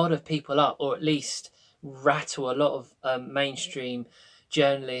lot of people up, or at least rattle a lot of mainstream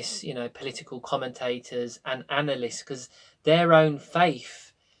journalists, political commentators and analysts, because their own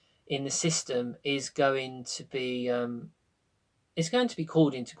faith in the system is going to be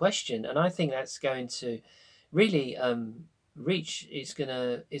called into question. And I think that's going to really it's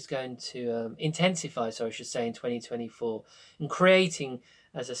going to intensify, so I should say, in 2024, and creating,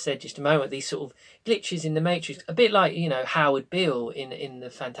 as I said just a moment, these sort of glitches in the matrix, a bit like Howard Beale in the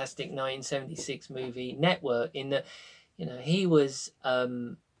fantastic 1976 movie Network, in that he was a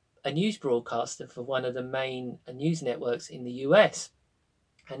news broadcaster for one of the main news networks in the US,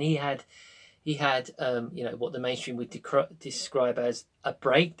 and he had what the mainstream would describe as a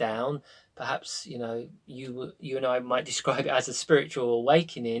breakdown. Perhaps you and I might describe it as a spiritual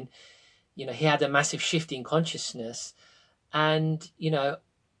awakening. He had a massive shift in consciousness, and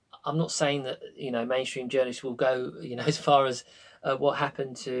I'm not saying that mainstream journalists will go as far as what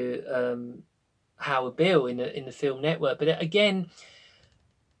happened to Howard Beale in the film Network. But again,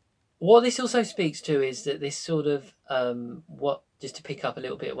 what this also speaks to is that this sort of just to pick up a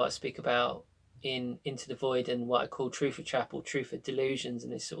little bit what I speak about in Into the Void, and what I call truth or trap, or truth or delusions,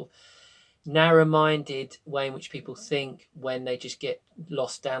 and this sort of narrow-minded way in which people think when they just get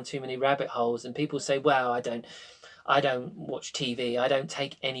lost down too many rabbit holes. And people say, well, I don't watch TV. I don't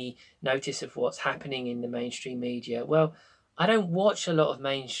take any notice of what's happening in the mainstream media. Well, I don't watch a lot of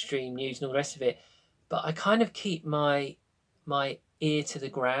mainstream news and all the rest of it, but I kind of keep my ear to the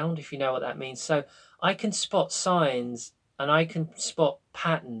ground, if you know what that means. So I can spot signs and I can spot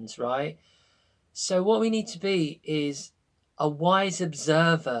patterns, right? So what we need to be is a wise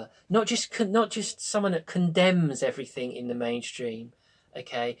observer, not just someone that condemns everything in the mainstream.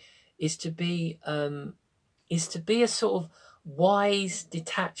 Okay, is to be is to be a sort of wise,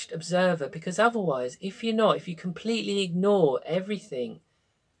 detached observer. Because otherwise, if you completely ignore everything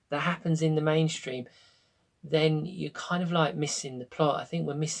that happens in the mainstream, then you're kind of like missing the plot. I think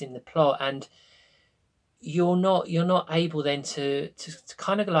we're missing the plot, and you're not able then to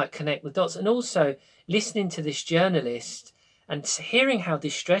kind of like connect the dots. And also listening to this journalist and hearing how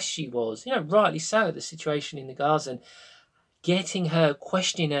distressed she was, rightly so, the situation in the Gaza, and getting her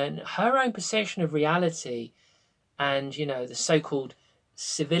questioning her own perception of reality, and the so-called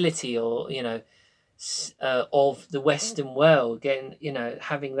civility, or of the Western world, getting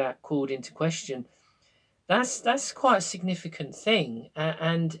having that called into question. That's quite a significant thing,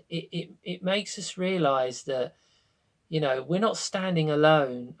 and it makes us realize that we're not standing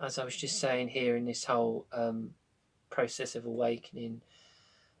alone, as I was just saying here, in this whole process of awakening.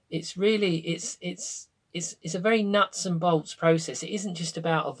 It's really it's a very nuts and bolts process. It isn't just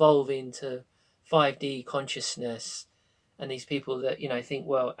about evolving to 5D consciousness, and these people that think,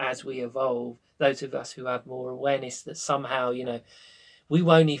 well, as we evolve, those of us who have more awareness, that somehow we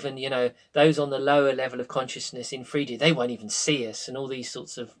won't even, those on the lower level of consciousness in 3D, they won't even see us, and all these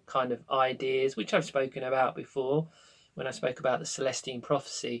sorts of kind of ideas, which I've spoken about before when I spoke about the Celestine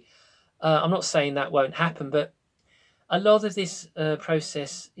prophecy. I'm not saying that won't happen, but a lot of this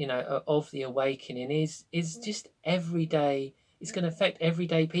process, of the awakening is just everyday. It's going to affect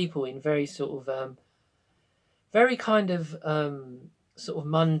everyday people in very sort of very kind of sort of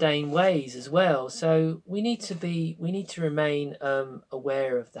mundane ways as well. So we need to remain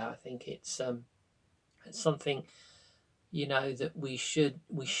aware of that. I think it's something that we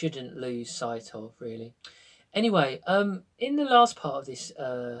shouldn't lose sight of, really. Anyway, in the last part of this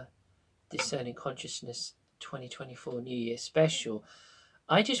Discerning Consciousness 2024 New Year special,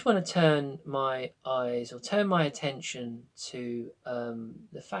 I just want to turn my eyes, or turn my attention to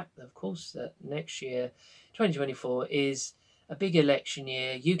the fact that, of course, that next year, 2024, is a big election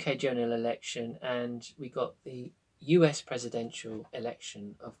year, UK general election, and we got the US presidential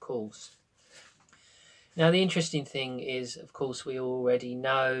election, of course. Now, the interesting thing is, of course, we already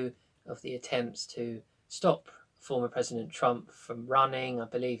know of the attempts to stop former President Trump from running. I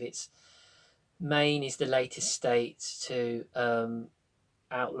believe it's Maine is the latest state to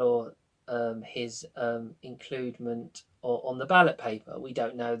outlaw his inclusion on the ballot paper. We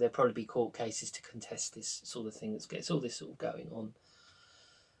don't know. There'll probably be court cases to contest this sort of thing. It's all this sort of going on.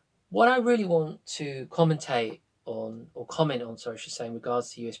 What I really want to commentate on, or comment on, sorry, I should say, in regards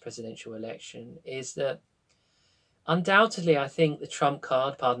to the US presidential election, is that undoubtedly, I think the Trump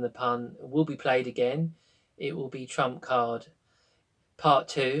card, pardon the pun, will be played again. It will be Trump card part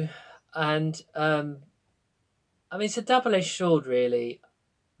 2. And I mean, it's a double-edged sword, really,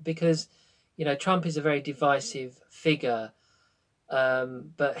 because Trump is a very divisive figure,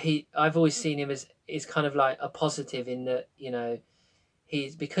 but I've always seen him as is kind of like a positive, in that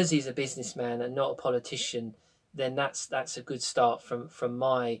because he's a businessman and not a politician. Then that's a good start from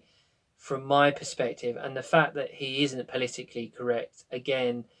my perspective. And the fact that he isn't politically correct,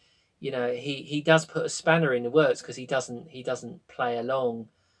 again, he does put a spanner in the works, because he doesn't play along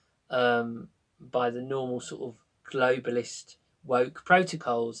by the normal sort of globalist woke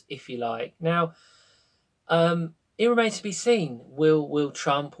protocols, if you like. Now, it remains to be seen. Will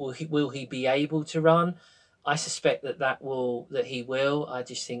Trump, will he be able to run? I suspect that he will. I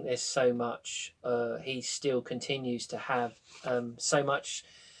just think there's so much. He still continues to have so much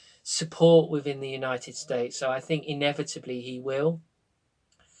support within the United States. So I think inevitably he will.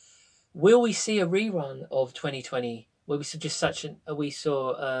 Will we see a rerun of 2020? Where we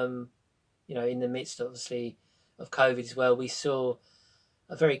saw in the midst, obviously, of COVID as well, we saw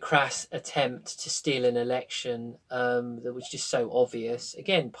a very crass attempt to steal an election that was just so obvious.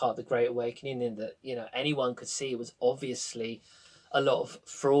 Again, part of the Great Awakening, in that anyone could see it was obviously a lot of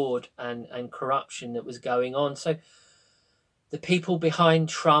fraud and corruption that was going on. So the people behind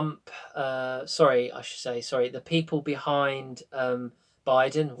Trump, the people behind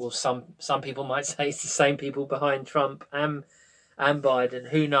Biden, well, some people might say it's the same people behind Trump and Biden.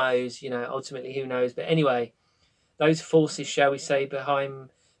 Who knows? Ultimately, who knows? But anyway, those forces, shall we say,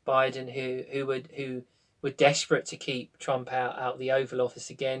 behind Biden, who were desperate to keep Trump out of the Oval Office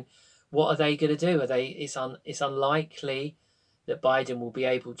again. What are they going to do? It's unlikely that Biden will be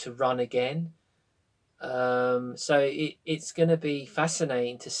able to run again. So it's going to be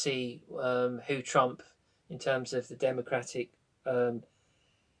fascinating to see who Trump, in terms of the Democratic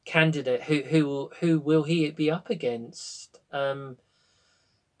candidate, who will he be up against,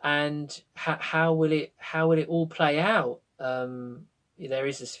 and how will it all play out? There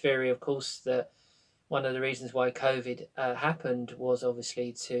is this theory, of course, that one of the reasons why COVID happened was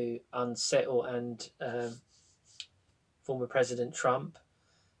obviously to unsettle and former President Trump,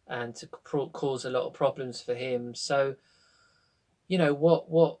 and to cause a lot of problems for him. So,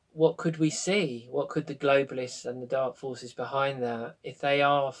 what could we see? What could the globalists and the dark forces behind that, if they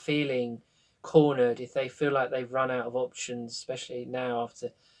are feeling cornered, if they feel like they've run out of options, especially now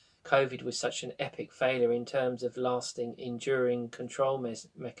after COVID was such an epic failure in terms of lasting, enduring control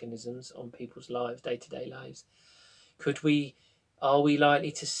mechanisms on people's lives, day-to-day lives, are we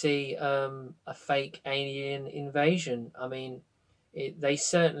likely to see a fake alien invasion? I mean, they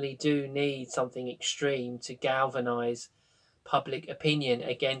certainly do need something extreme to galvanize public opinion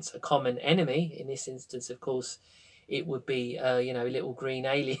against a common enemy. In this instance, of course, it would be little green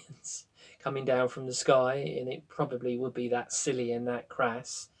aliens coming down from the sky, and it probably would be that silly and that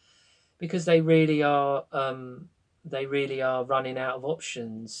crass, because they really are running out of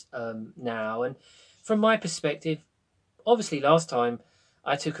options now. And from my perspective, obviously last time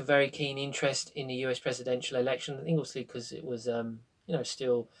I took a very keen interest in the US presidential election. I think obviously because it was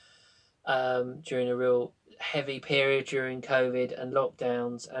still during a real heavy period during COVID and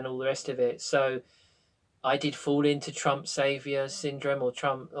lockdowns and all the rest of it. So I did fall into Trump savior syndrome, or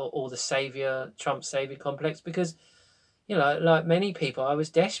the Trump savior complex, because like many people, I was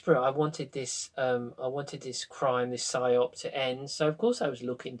desperate. I wanted this crime, this psyop to end. So of course I was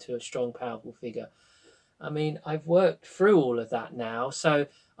looking to a strong, powerful figure. I mean, I've worked through all of that now, so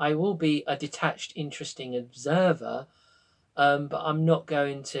I will be a detached, interesting observer. But I'm not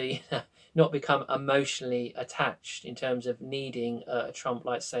going to not become emotionally attached in terms of needing a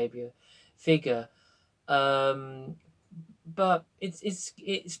Trump-like savior figure. But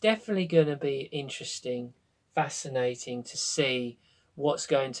it's definitely going to be interesting, fascinating to see what's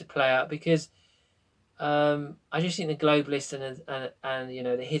going to play out, because I just think the globalists and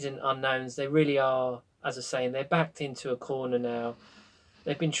the hidden unknowns, they really are, as I say, they're backed into a corner now.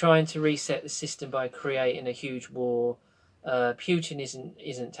 They've been trying to reset the system by creating a huge war. Putin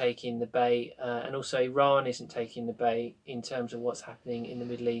isn't taking the bait, and also Iran isn't taking the bait in terms of what's happening in the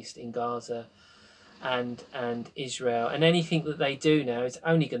Middle East, in Gaza, and Israel. And anything that they do now is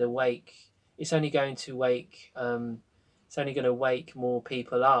only going to wake. It's only going to wake. It's only going to wake more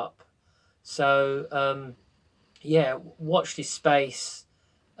people up. So watch this space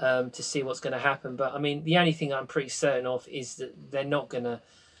to see what's going to happen. But I mean, the only thing I'm pretty certain of is that they're not going to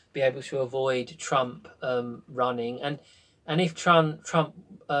be able to avoid Trump running, and if Trump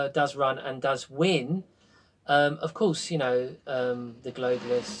does run and does win, of course, the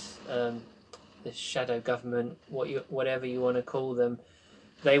globalists, the shadow government, whatever you want to call them,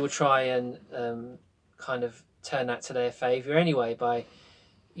 they will try and kind of turn that to their favour anyway by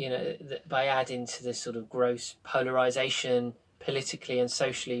by adding to this sort of gross polarization politically and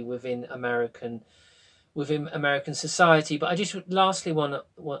socially within American society. But I just lastly want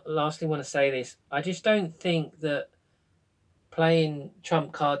to say this: I just don't think that playing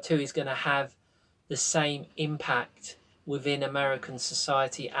Trump card 2 is going to have the same impact within American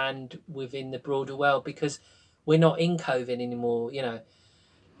society and within the broader world, because we're not in COVID anymore.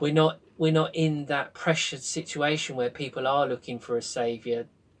 We're not in that pressured situation where people are looking for a savior,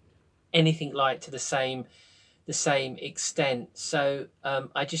 anything like to the same extent. So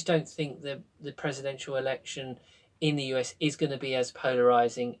I just don't think the presidential election in the US is going to be as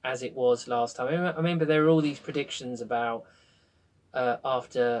polarizing as it was last time. I remember there were all these predictions about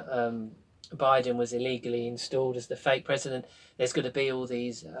after Biden was illegally installed as the fake president, there's going to be all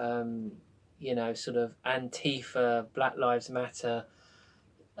these sort of Antifa, Black Lives Matter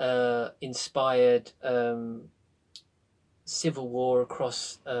inspired civil war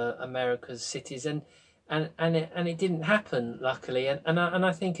across America's cities, and it didn't happen, luckily. And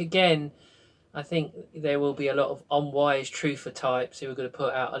I think, again, I think there will be a lot of unwise truther types who are going to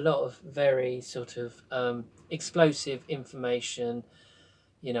put out a lot of very sort of explosive information,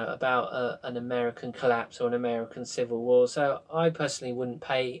 about an American collapse or an American civil war. So I personally wouldn't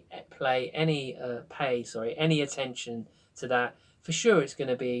pay any attention to that. For sure, it's going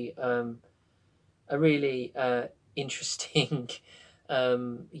to be a really interesting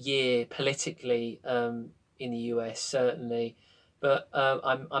year politically in the US, certainly. But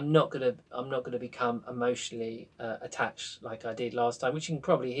I'm not gonna become emotionally attached like I did last time, which you can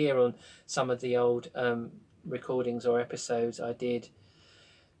probably hear on some of the old recordings or episodes I did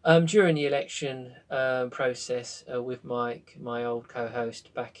during the election process with Mike, my old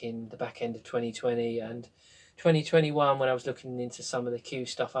co-host, back in the back end of 2020 and 2021, when I was looking into some of the Q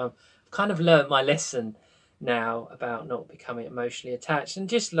stuff. I've kind of learnt my lesson now about not becoming emotionally attached. And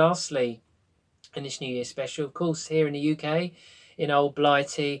just lastly, in this New Year special, of course, here in the UK, in Old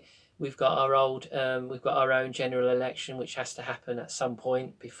Blighty, we've got our own general election, which has to happen at some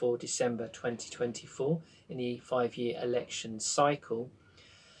point before December 2024 in the 5-year election cycle.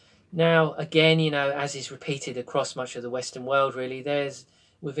 Now, again, as is repeated across much of the Western world, really, there's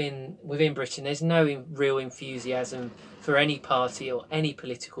within Britain, there's no real enthusiasm for any party or any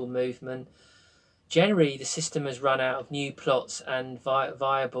political movement. Generally, the system has run out of new plots and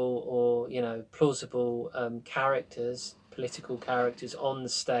viable or plausible characters, political characters on the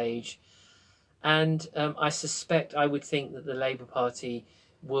stage. And I would think that the Labour Party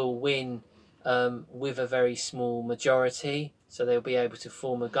will win with a very small majority, so they'll be able to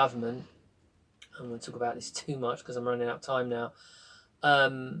form a government. I won't talk about this too much because I'm running out of time now.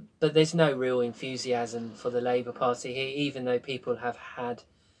 But there's no real enthusiasm for the Labour Party here, even though people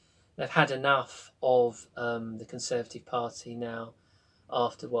they've had enough of the Conservative Party now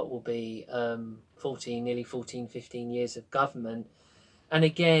after what will be 14, 15 years of government. And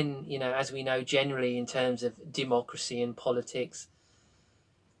again, as we know generally in terms of democracy and politics,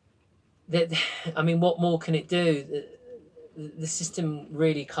 that I mean, what more can it do? The system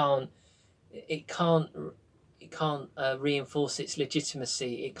really can't. It can't. It can't reinforce its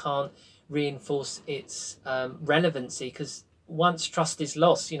legitimacy. It can't reinforce its relevancy, because once trust is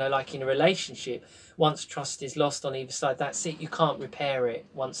lost, like in a relationship, once trust is lost on either side, that's it. You can't repair it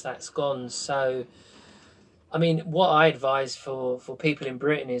once that's gone. So I mean, what I advise for people in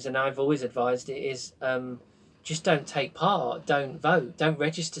Britain is, and I've always advised it, is just don't take part, don't vote, don't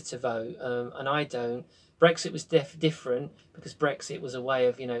register to vote, and I don't. Brexit was different, because Brexit was a way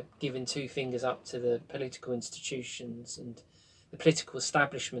of giving two fingers up to the political institutions and the political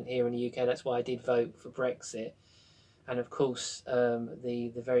establishment here in the UK. That's why I did vote for Brexit, and of course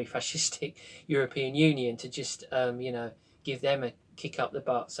the very fascistic European Union, to just give them a kick up the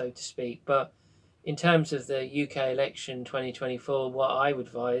butt, so to speak. But in terms of the UK election 2024, what I would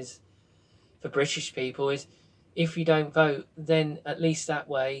advise for British people is, if you don't vote, then at least that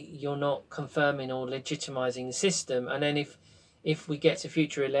way you're not confirming or legitimising the system. And then if we get to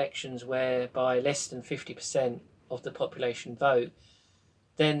future elections whereby less than 50% of the population vote,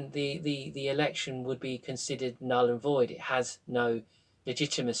 then the election would be considered null and void. It has no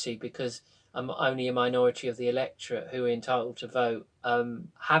legitimacy, because only a minority of the electorate who are entitled to vote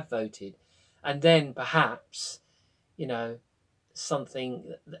have voted. And then perhaps, you know,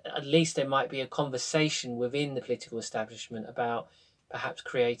 something, at least there might be a conversation within the political establishment about perhaps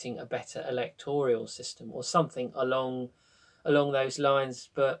creating a better electoral system or something along those lines.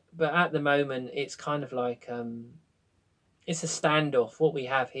 But at the moment, it's kind of like it's a standoff. What we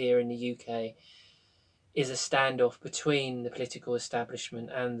have here in the UK is a standoff between the political establishment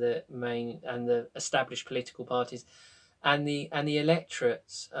and the established political parties and the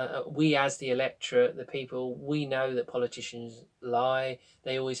electorates. We, as the electorate, the people, we know that politicians lie.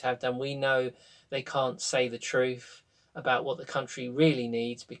 They always have done. We know they can't say the truth about what the country really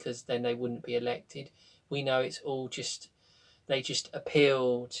needs, because then they wouldn't be elected. We know it's all just, they just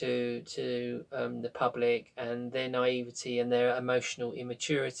appeal to the public and their naivety and their emotional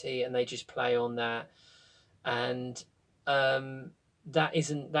immaturity, and they just play on that. And that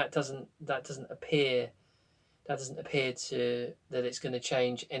doesn't appear to that it's going to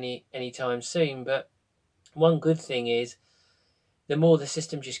change anytime soon. But one good thing is, the more the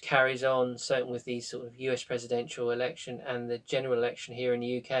system just carries on, certainly with these sort of US presidential election and the general election here in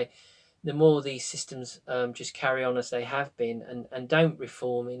the UK, the more these systems just carry on as they have been, and don't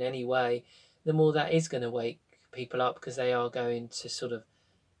reform in any way, the more that is going to wake people up, because they are going to sort of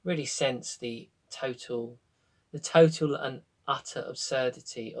really sense the total and utter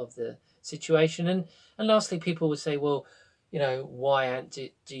absurdity of the situation. And lastly, people would say, well, why do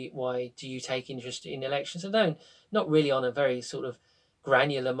you take interest in elections? I don't, not really on a very sort of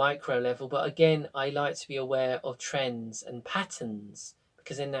granular micro level, but again, I like to be aware of trends and patterns,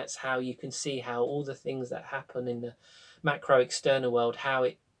 because then that's how you can see how all the things that happen in the macro external world, how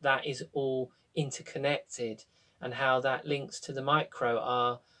that is all interconnected, and how that links to the micro,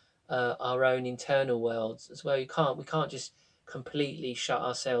 our own internal worlds as well. We can't just completely shut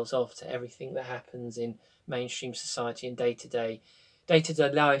ourselves off to everything that happens in mainstream society and day to day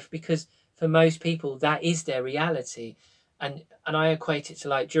life, because for most people that is their reality. and I equate it to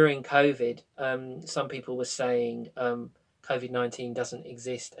like during COVID. Some people were saying COVID-19 doesn't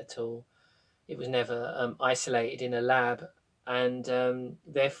exist at all. It was never isolated in a lab, and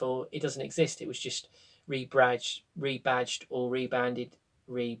therefore it doesn't exist. It was just rebadged or rebranded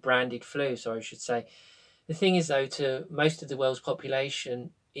flu. Sorry, I should say. The thing is, though, to most of the world's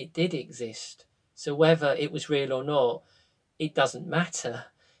population, it did exist. So whether it was real or not, it doesn't matter.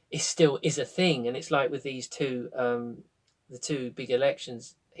 It still is a thing, and it's like with these the two big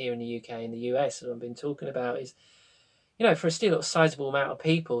elections here in the UK and the US that I've been talking about is, for a still sizable amount of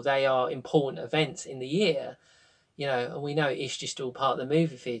people, they are important events in the year, and we know it's just all part of the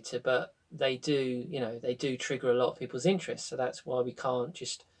movie theatre, but they do trigger a lot of people's interest. So that's why we can't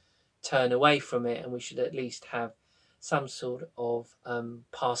just turn away from it, and we should at least have some sort of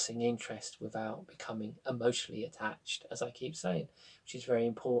passing interest without becoming emotionally attached, as I keep saying, which is a very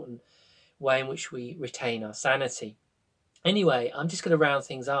important way in which we retain our sanity. Anyway, I'm just going to round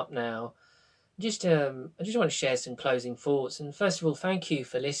things up now. I just want to share some closing thoughts. And first of all, thank you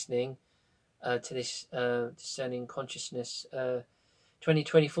for listening to this Discerning Consciousness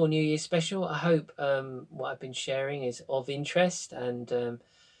 2024 New Year special. I hope what I've been sharing is of interest and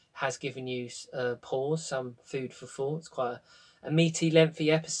has given you pause, some food for thought. It's quite a meaty, lengthy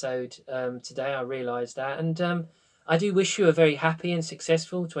episode today. I realise that, and I do wish you a very happy and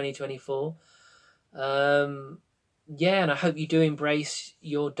successful 2024. Yeah, and I hope you do embrace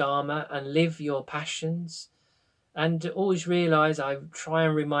your dharma and live your passions, and always realise, I try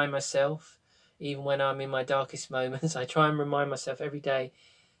and remind myself, even when I'm in my darkest moments, I try and remind myself every day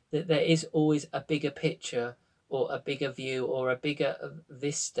that there is always a bigger picture or a bigger view or a bigger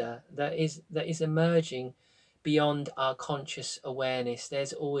vista that is emerging beyond our conscious awareness.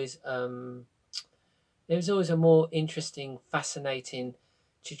 There's always a more interesting, fascinating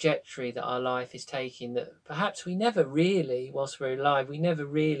trajectory that our life is taking that perhaps we never really, whilst we're alive, we never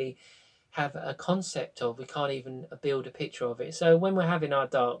really have a concept of. We can't even build a picture of it. So when we're having our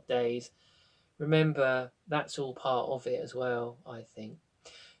dark days, remember that's all part of it as well, I think.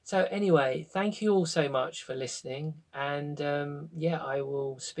 So anyway, thank you all so much for listening, and yeah, I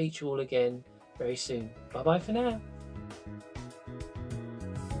will speak to you all again very soon. Bye bye for now.